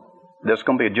this is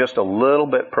going to be just a little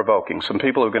bit provoking. Some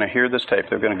people who are going to hear this tape,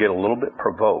 they're going to get a little bit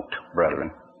provoked,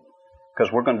 brethren,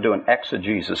 because we're going to do an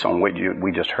exegesis on what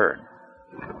we just heard.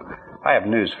 I have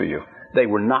news for you. They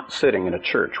were not sitting in a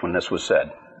church when this was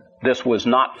said. This was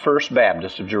not First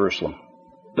Baptist of Jerusalem.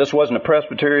 This wasn't a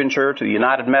Presbyterian church or the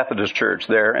United Methodist Church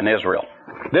there in Israel.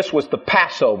 This was the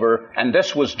Passover, and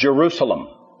this was Jerusalem.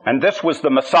 And this was the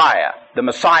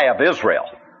Messiah of Israel.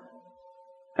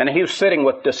 And he was sitting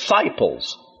with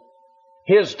disciples,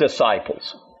 his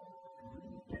disciples.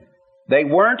 They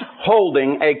weren't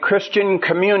holding a Christian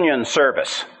communion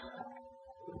service.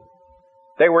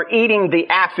 They were eating the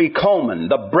afikomen,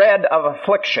 the bread of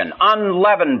affliction,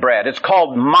 unleavened bread. It's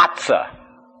called matzah.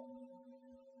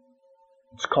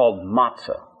 It's called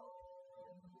matzah.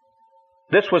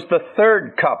 This was the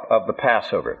third cup of the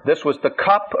Passover. This was the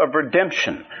cup of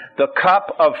redemption, the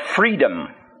cup of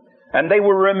freedom. And they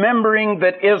were remembering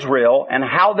that Israel and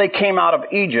how they came out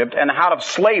of Egypt and out of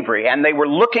slavery. And they were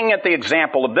looking at the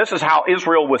example of this is how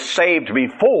Israel was saved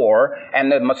before. And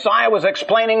the Messiah was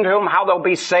explaining to them how they'll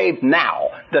be saved now,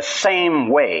 the same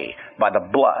way, by the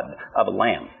blood of a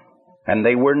lamb. And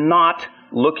they were not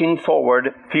looking forward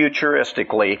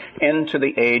futuristically into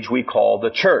the age we call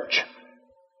the church.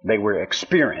 They were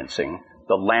experiencing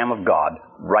the Lamb of God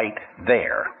right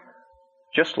there,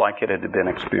 just like it had been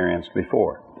experienced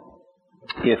before.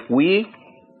 If we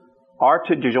are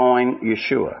to join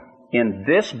Yeshua in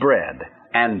this bread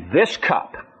and this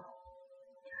cup,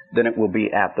 then it will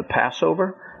be at the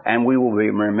Passover, and we will be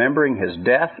remembering His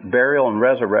death, burial, and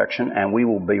resurrection, and we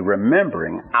will be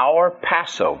remembering our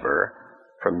Passover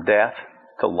from death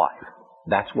to life.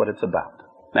 That's what it's about.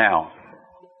 Now,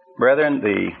 brethren,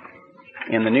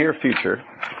 in the near future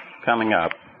coming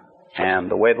up,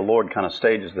 and the way the Lord kind of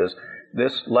stages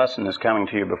this lesson is coming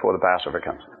to you before the Passover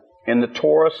comes. In the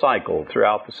Torah cycle,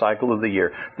 throughout the cycle of the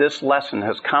year, this lesson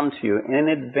has come to you in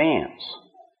advance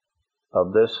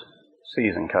of this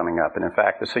season coming up. And in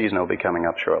fact, the season will be coming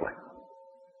up shortly.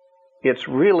 It's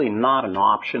really not an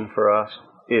option for us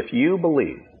if you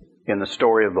believe in the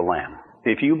story of the Lamb.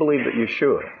 If you believe that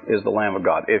Yeshua is the Lamb of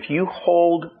God. If you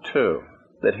hold to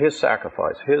that His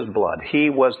sacrifice, His blood, He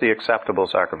was the acceptable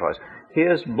sacrifice.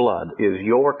 His blood is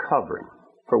your covering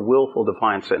for willful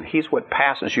defiant sin. He's what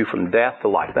passes you from death to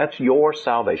life. That's your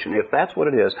salvation. If that's what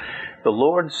it is, the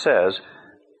Lord says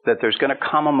that there's going to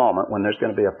come a moment when there's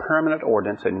going to be a permanent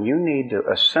ordinance and you need to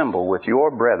assemble with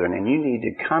your brethren and you need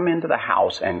to come into the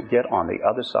house and get on the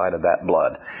other side of that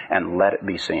blood and let it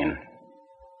be seen.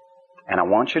 And I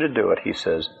want you to do it, He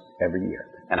says, every year.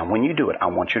 And when you do it, I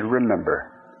want you to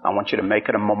remember. I want you to make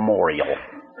it a memorial.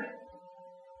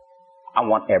 I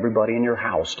want everybody in your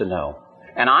house to know.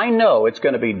 And I know it's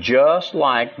going to be just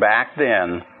like back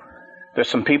then. There's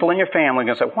some people in your family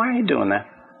going to say, why are you doing that?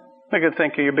 They're going to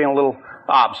think you're being a little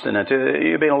obstinate.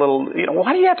 You're being a little,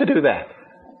 why do you have to do that?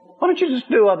 Why don't you just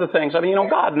do other things? I mean,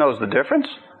 God knows the difference.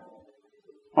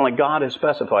 Only God has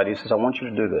specified. He says, I want you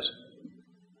to do this.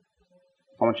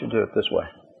 I want you to do it this way.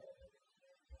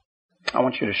 I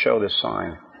want you to show this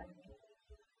sign.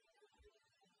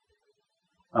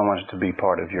 I want it to be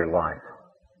part of your life.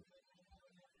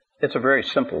 It's a very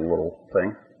simple little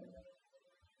thing.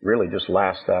 really just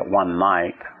lasts that one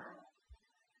night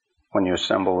when you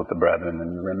assemble with the brethren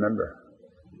and you remember.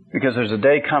 Because there's a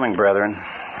day coming, brethren,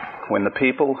 when the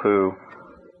people who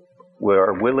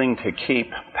are willing to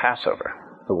keep Passover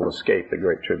who will escape the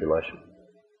great tribulation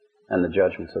and the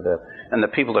judgments of death. And the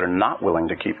people that are not willing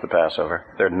to keep the Passover,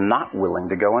 they're not willing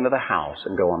to go into the house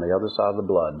and go on the other side of the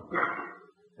blood.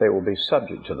 They will be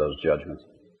subject to those judgments.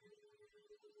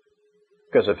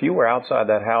 Because if you were outside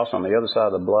that house on the other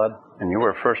side of the blood and you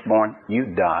were firstborn, you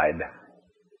died.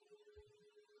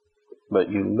 But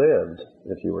you lived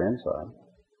if you were inside.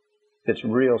 It's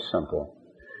real simple.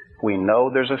 We know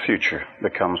there's a future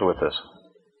that comes with us.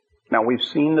 Now, we've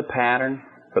seen the pattern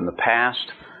from the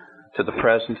past to the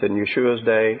present in Yeshua's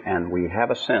day, and we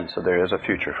have a sense that there is a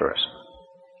future for us.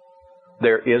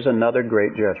 There is another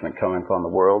great judgment coming upon the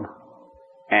world,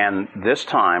 and this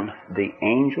time the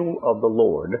angel of the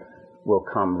Lord will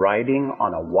come riding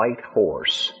on a white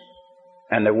horse,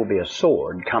 and there will be a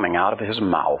sword coming out of his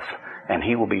mouth, and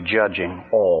he will be judging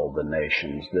all the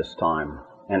nations this time.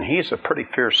 And he's a pretty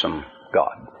fearsome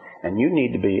God. And you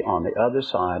need to be on the other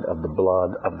side of the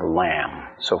blood of the Lamb.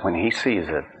 So when he sees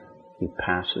it, he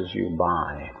passes you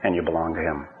by, and you belong to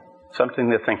him. Something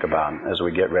to think about as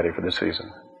we get ready for the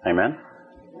season. Amen?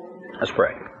 Let's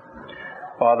pray.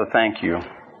 Father, thank you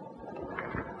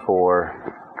for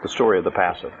the story of the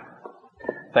Passover.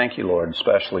 Thank you, Lord,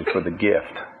 especially for the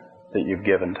gift that you've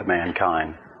given to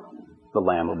mankind, the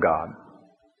Lamb of God.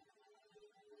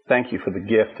 Thank you for the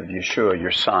gift of Yeshua,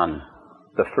 your Son,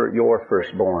 your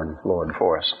firstborn, Lord,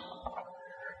 for us.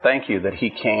 Thank you that he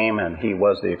came and he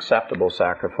was the acceptable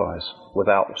sacrifice,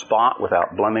 without spot,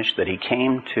 without blemish, that he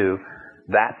came to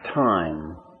that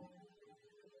time,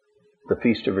 the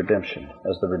Feast of Redemption,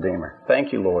 as the Redeemer.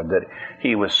 Thank you, Lord, that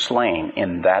he was slain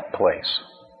in that place.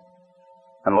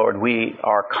 And Lord,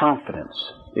 our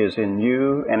confidence is in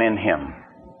you and in him,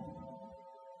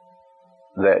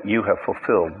 that you have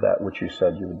fulfilled that which you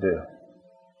said you would do.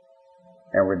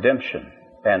 And redemption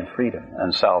and freedom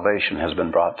and salvation has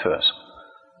been brought to us.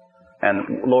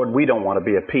 And Lord, we don't want to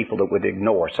be a people that would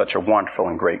ignore such a wonderful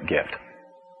and great gift.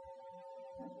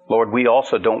 Lord, we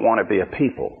also don't want to be a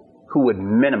people who would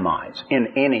minimize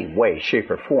in any way,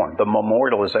 shape, or form the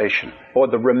memorialization or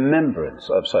the remembrance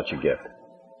of such a gift.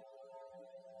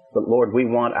 But Lord, we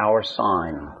want our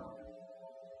sign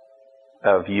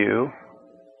of you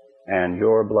and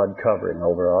your blood covering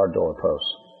over our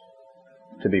doorposts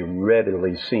to be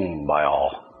readily seen by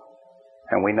all.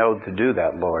 And we know to do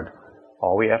that, Lord,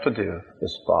 all we have to do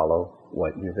is follow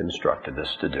what you've instructed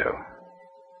us to do.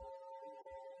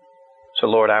 So,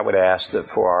 Lord, I would ask that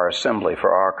for our assembly,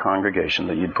 for our congregation,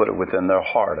 that you'd put it within their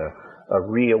heart, a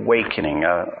reawakening,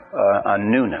 a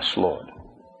newness, Lord,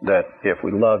 that if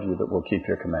we love you, that we'll keep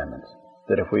your commandments,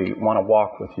 that if we want to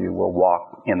walk with you, we'll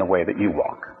walk in the way that you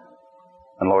walk.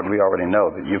 And Lord, we already know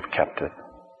that you've kept it.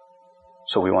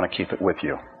 So we want to keep it with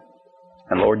you.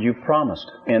 And Lord, you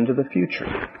promised into the future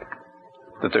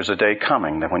that there's a day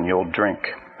coming that when you'll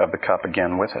drink of the cup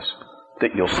again with us,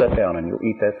 that you'll sit down and you'll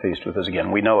eat that feast with us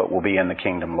again. We know it will be in the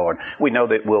kingdom, Lord. We know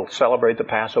that we'll celebrate the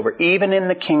Passover even in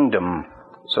the kingdom.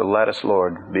 So let us,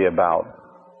 Lord, be about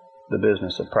the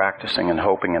business of practicing and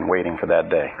hoping and waiting for that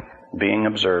day. Being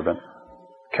observant,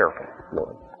 careful,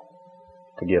 Lord,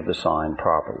 to give the sign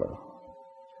properly.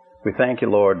 We thank you,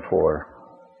 Lord, for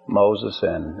Moses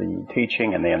and the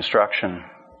teaching and the instruction.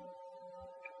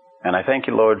 And I thank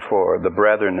you, Lord, for the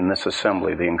brethren in this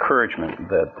assembly, the encouragement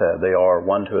that they are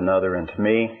one to another and to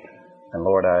me. And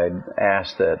Lord, I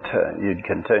ask that you'd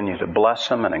continue to bless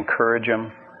them and encourage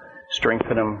them,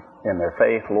 strengthen them in their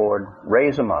faith, Lord.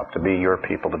 Raise them up to be your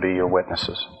people, to be your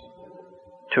witnesses,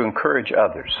 to encourage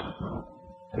others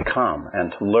to come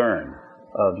and to learn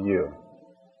of you.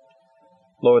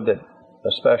 Lord, that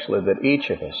especially that each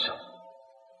of us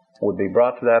would be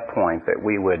brought to that point that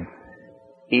we would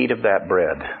eat of that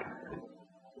bread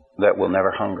that will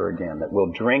never hunger again, that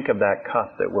we'll drink of that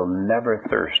cup that will never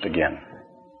thirst again,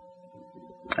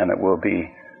 and that we'll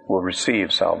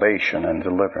receive salvation and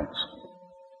deliverance.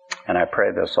 And I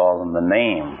pray this all in the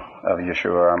name of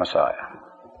Yeshua our Messiah.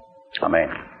 Amen.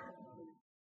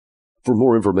 For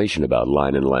more information about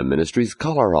Lion and Lamb Ministries,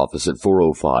 call our office at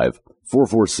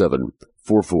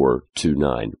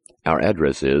 405-447-4429. Our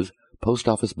address is Post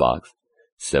Office Box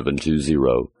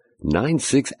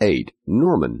 720-968,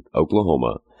 Norman,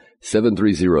 Oklahoma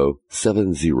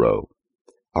 73070.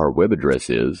 Our web address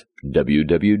is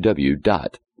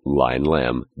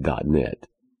www.lionlamb.net.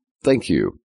 Thank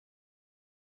you.